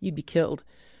 You'd be killed.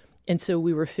 And so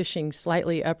we were fishing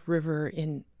slightly upriver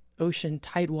in ocean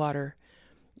tidewater,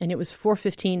 and it was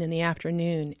 4:15 in the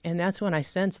afternoon, and that's when I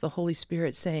sensed the Holy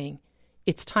Spirit saying,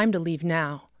 "It's time to leave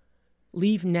now.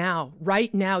 Leave now.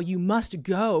 Right now. You must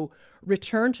go.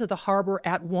 Return to the harbor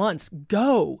at once.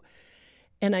 Go."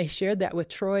 And I shared that with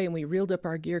Troy, and we reeled up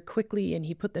our gear quickly, and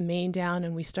he put the main down,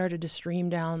 and we started to stream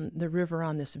down the river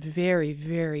on this very,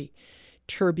 very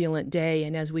turbulent day.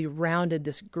 And as we rounded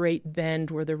this great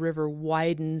bend where the river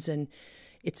widens, and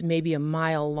it's maybe a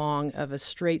mile long of a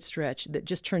straight stretch that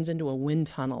just turns into a wind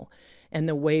tunnel, and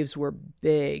the waves were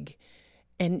big.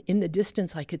 And in the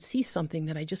distance, I could see something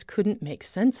that I just couldn't make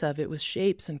sense of. It was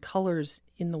shapes and colors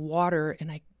in the water,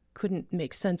 and I couldn't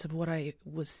make sense of what I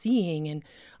was seeing. And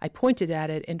I pointed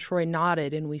at it, and Troy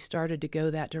nodded, and we started to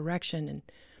go that direction. And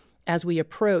as we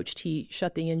approached, he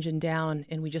shut the engine down,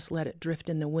 and we just let it drift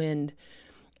in the wind.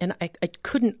 And I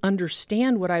couldn't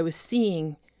understand what I was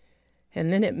seeing.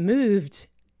 And then it moved,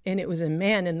 and it was a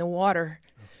man in the water.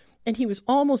 And he was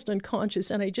almost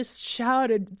unconscious, and I just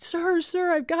shouted, Sir,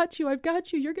 I've got you.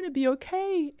 You're going to be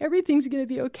okay. Everything's going to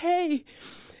be okay."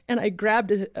 And I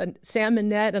grabbed a salmon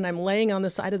net, and I'm laying on the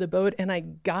side of the boat, and I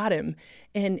got him.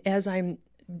 And as I'm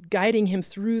guiding him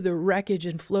through the wreckage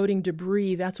and floating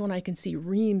debris, that's when I can see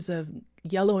reams of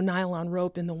yellow nylon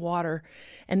rope in the water,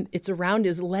 and it's around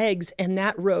his legs, and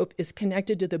that rope is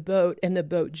connected to the boat, and the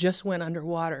boat just went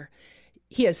underwater.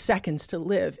 He has seconds to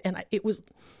live, and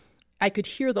I could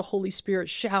hear the Holy Spirit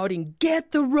shouting,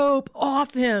 "Get the rope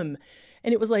off him!"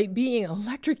 And it was like being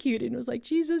electrocuted. It was like,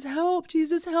 Jesus, help,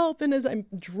 Jesus, help. And as I'm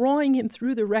drawing him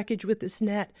through the wreckage with this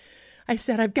net, I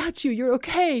said, "I've got you. You're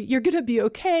okay. You're going to be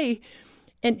okay."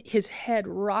 And his head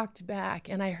rocked back,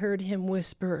 and I heard him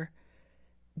whisper,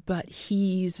 "But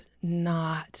he's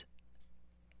not."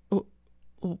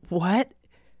 What?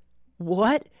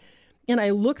 And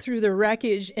I look through the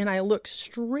wreckage, and I look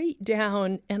straight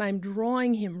down, and I'm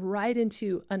drawing him right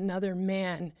into another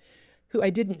man who I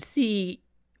didn't see,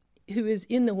 who is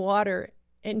in the water,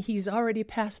 and he's already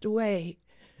passed away.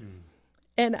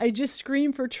 And I just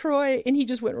screamed for Troy, and he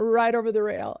just went right over the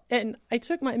rail. And I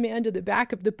took my man to the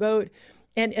back of the boat,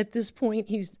 and at this point,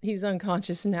 he's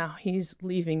unconscious now. He's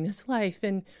leaving this life.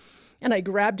 And I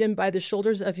grabbed him by the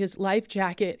shoulders of his life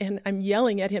jacket, and I'm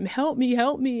yelling at him, help me.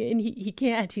 And he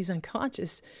can't. He's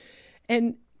unconscious.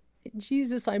 And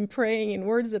Jesus, I'm praying in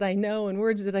words that I know and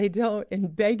words that I don't,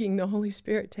 and begging the Holy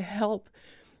Spirit to help.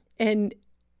 And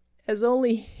as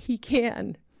only he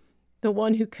can, the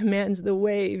one who commands the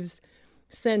waves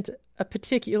sent a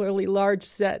particularly large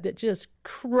set that just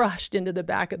crushed into the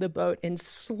back of the boat and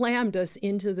slammed us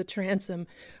into the transom.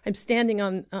 I'm standing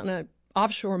on a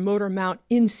offshore motor mount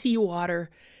in seawater,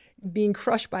 being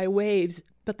crushed by waves,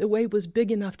 but the wave was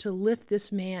big enough to lift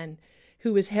this man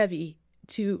who was heavy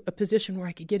to a position where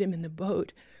I could get him in the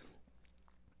boat.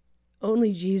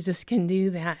 Only Jesus can do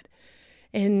that.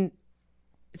 And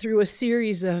through a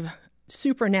series of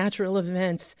supernatural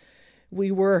events,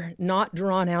 we were not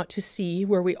drawn out to sea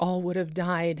where we all would have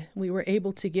died. We were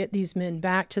able to get these men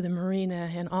back to the marina,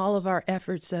 and all of our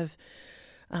efforts of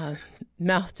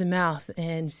mouth to mouth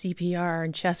and CPR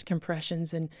and chest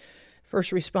compressions, and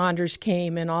first responders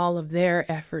came, and all of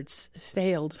their efforts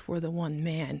failed for the one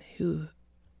man who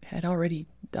had already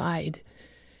died.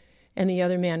 And the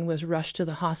other man was rushed to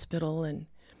the hospital. And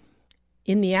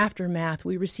in the aftermath,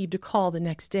 we received a call the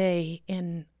next day,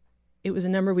 and it was a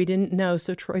number we didn't know.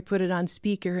 So Troy put it on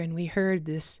speaker, and we heard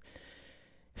this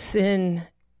thin,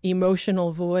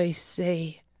 emotional voice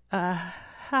say,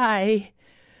 hi,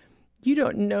 you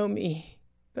don't know me,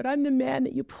 but I'm the man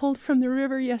that you pulled from the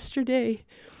river yesterday.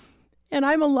 And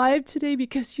I'm alive today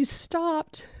because you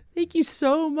stopped. Thank you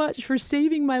so much for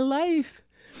saving my life.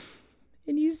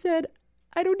 And he said,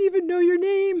 I don't even know your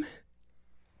name.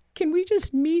 Can we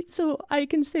just meet so I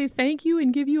can say thank you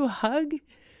and give you a hug?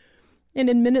 And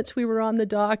in minutes we were on the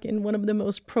dock in one of the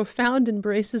most profound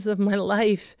embraces of my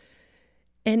life.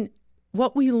 And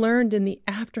what we learned in the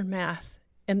aftermath,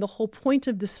 and the whole point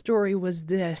of the story was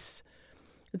this,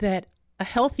 that a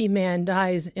healthy man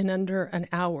dies in under an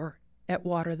hour at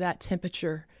water that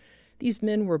temperature. These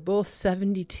men were both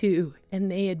 72,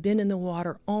 and they had been in the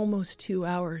water almost 2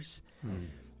 hours.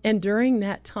 And during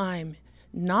that time,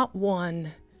 not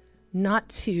one, not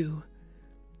two,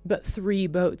 but 3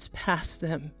 boats passed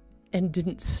them and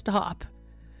didn't stop.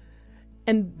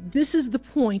 And this is the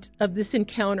point of this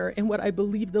encounter, and what I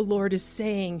believe the Lord is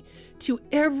saying to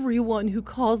everyone who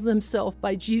calls themselves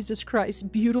by Jesus Christ's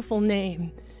beautiful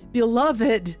name.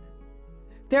 Beloved,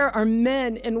 there are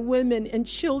men and women and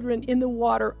children in the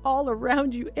water all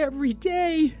around you every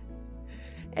day.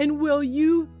 And will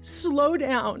you slow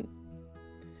down?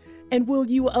 And will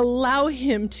you allow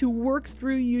him to work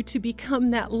through you to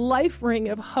become that life ring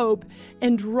of hope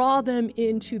and draw them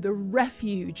into the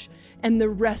refuge and the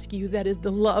rescue that is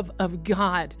the love of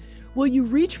God? Will you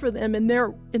reach for them in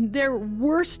their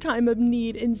worst time of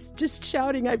need and just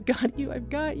shouting, I've got you, I've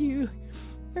got you.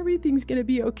 Everything's going to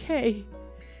be okay.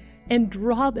 And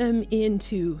draw them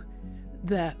into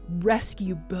the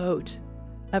rescue boat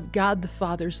of God the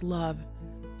Father's love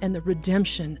and the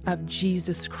redemption of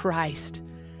Jesus Christ.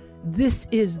 This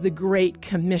is the Great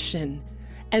Commission,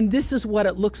 and this is what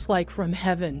it looks like from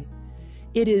heaven.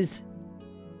 It is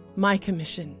my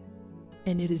commission,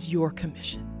 and it is your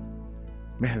commission.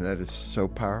 Man, that is so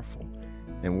powerful.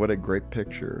 And what a great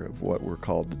picture of what we're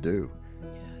called to do.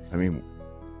 Yes. I mean,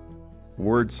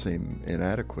 words seem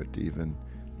inadequate to even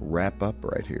wrap up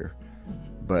right here.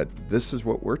 But this is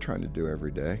what we're trying to do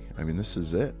every day. I mean, this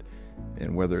is it.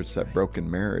 And whether it's that broken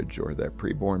marriage or that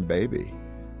preborn baby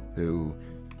who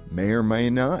may or may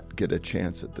not get a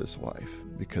chance at this life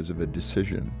because of a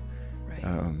decision. Right.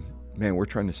 Man, we're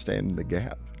trying to stand in the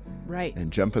gap. Right.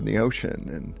 And jump in the ocean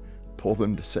and pull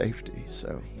them to safety.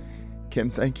 So, Kim,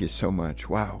 thank you so much.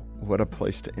 Wow, what a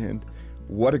place to end.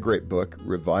 What a great book,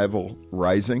 Revival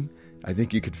Rising. I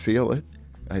think you could feel it.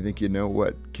 I think you know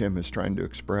what Kim is trying to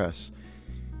express.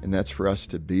 And that's for us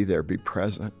to be there, be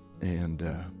present, and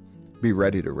be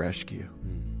ready to rescue.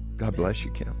 God bless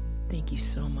you, Kim. Thank you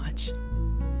so much.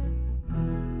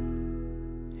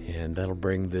 And that'll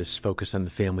bring this Focus on the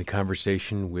Family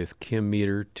conversation with Kim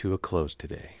Meter to a close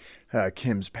today.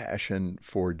 Kim's passion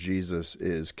for Jesus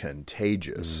is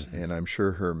contagious, and I'm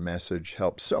sure her message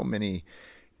helped so many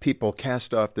people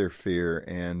cast off their fear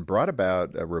and brought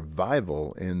about a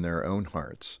revival in their own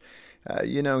hearts.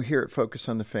 Here at Focus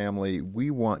on the Family,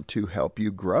 we want to help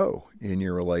you grow in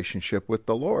your relationship with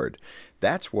the Lord.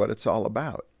 That's what it's all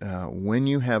about. When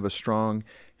you have a strong,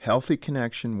 healthy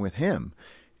connection with Him,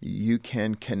 you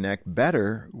can connect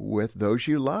better with those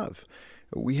you love.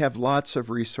 We have lots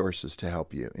of resources to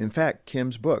help you. In fact,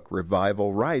 Kim's book,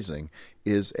 Revival Rising,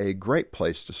 is a great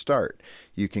place to start.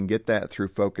 You can get that through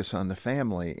Focus on the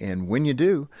Family, and when you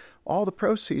do, all the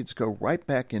proceeds go right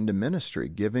back into ministry,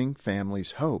 giving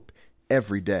families hope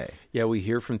every day. Yeah, we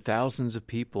hear from thousands of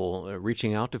people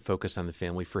reaching out to Focus on the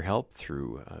Family for help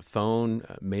through phone,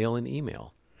 mail, and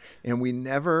email. And we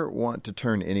never want to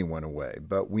turn anyone away,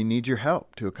 but we need your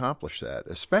help to accomplish that,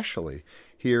 especially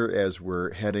here as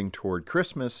we're heading toward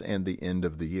Christmas and the end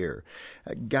of the year.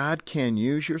 God can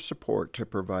use your support to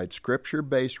provide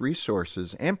scripture-based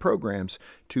resources and programs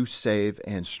to save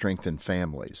and strengthen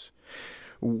families.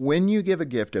 When you give a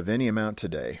gift of any amount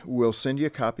today, we'll send you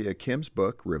a copy of Kim's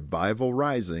book, Revival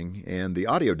Rising, and the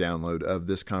audio download of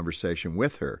this conversation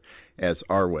with her as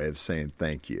our way of saying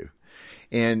thank you.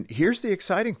 And here's the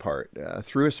exciting part.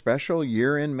 Through a special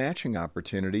year-end matching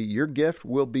opportunity, your gift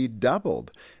will be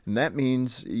doubled. And that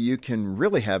means you can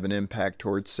really have an impact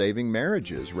towards saving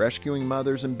marriages, rescuing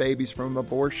mothers and babies from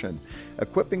abortion,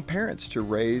 equipping parents to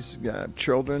raise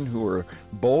children who are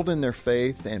bold in their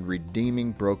faith, and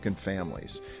redeeming broken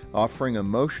families, offering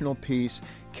emotional peace,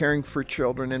 caring for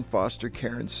children in foster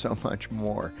care, and so much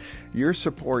more. Your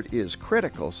support is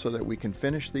critical so that we can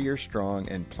finish the year strong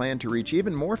and plan to reach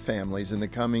even more families in the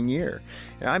coming year.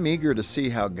 And I'm eager to see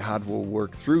how God will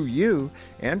work through you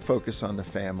and Focus on the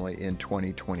Family in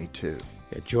 2022.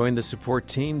 Join the support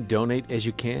team, donate as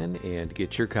you can, and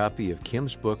get your copy of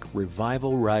Kim's book,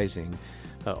 Revival Rising.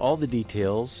 All the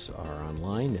details are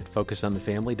online at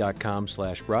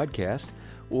focusonthefamily.com/broadcast,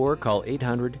 or call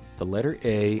 800, the letter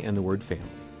A, and the word family.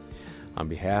 On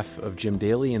behalf of Jim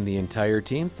Daly and the entire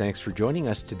team, thanks for joining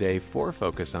us today for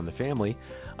Focus on the Family.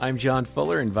 I'm John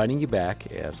Fuller, inviting you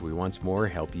back as we once more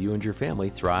help you and your family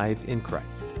thrive in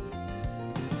Christ.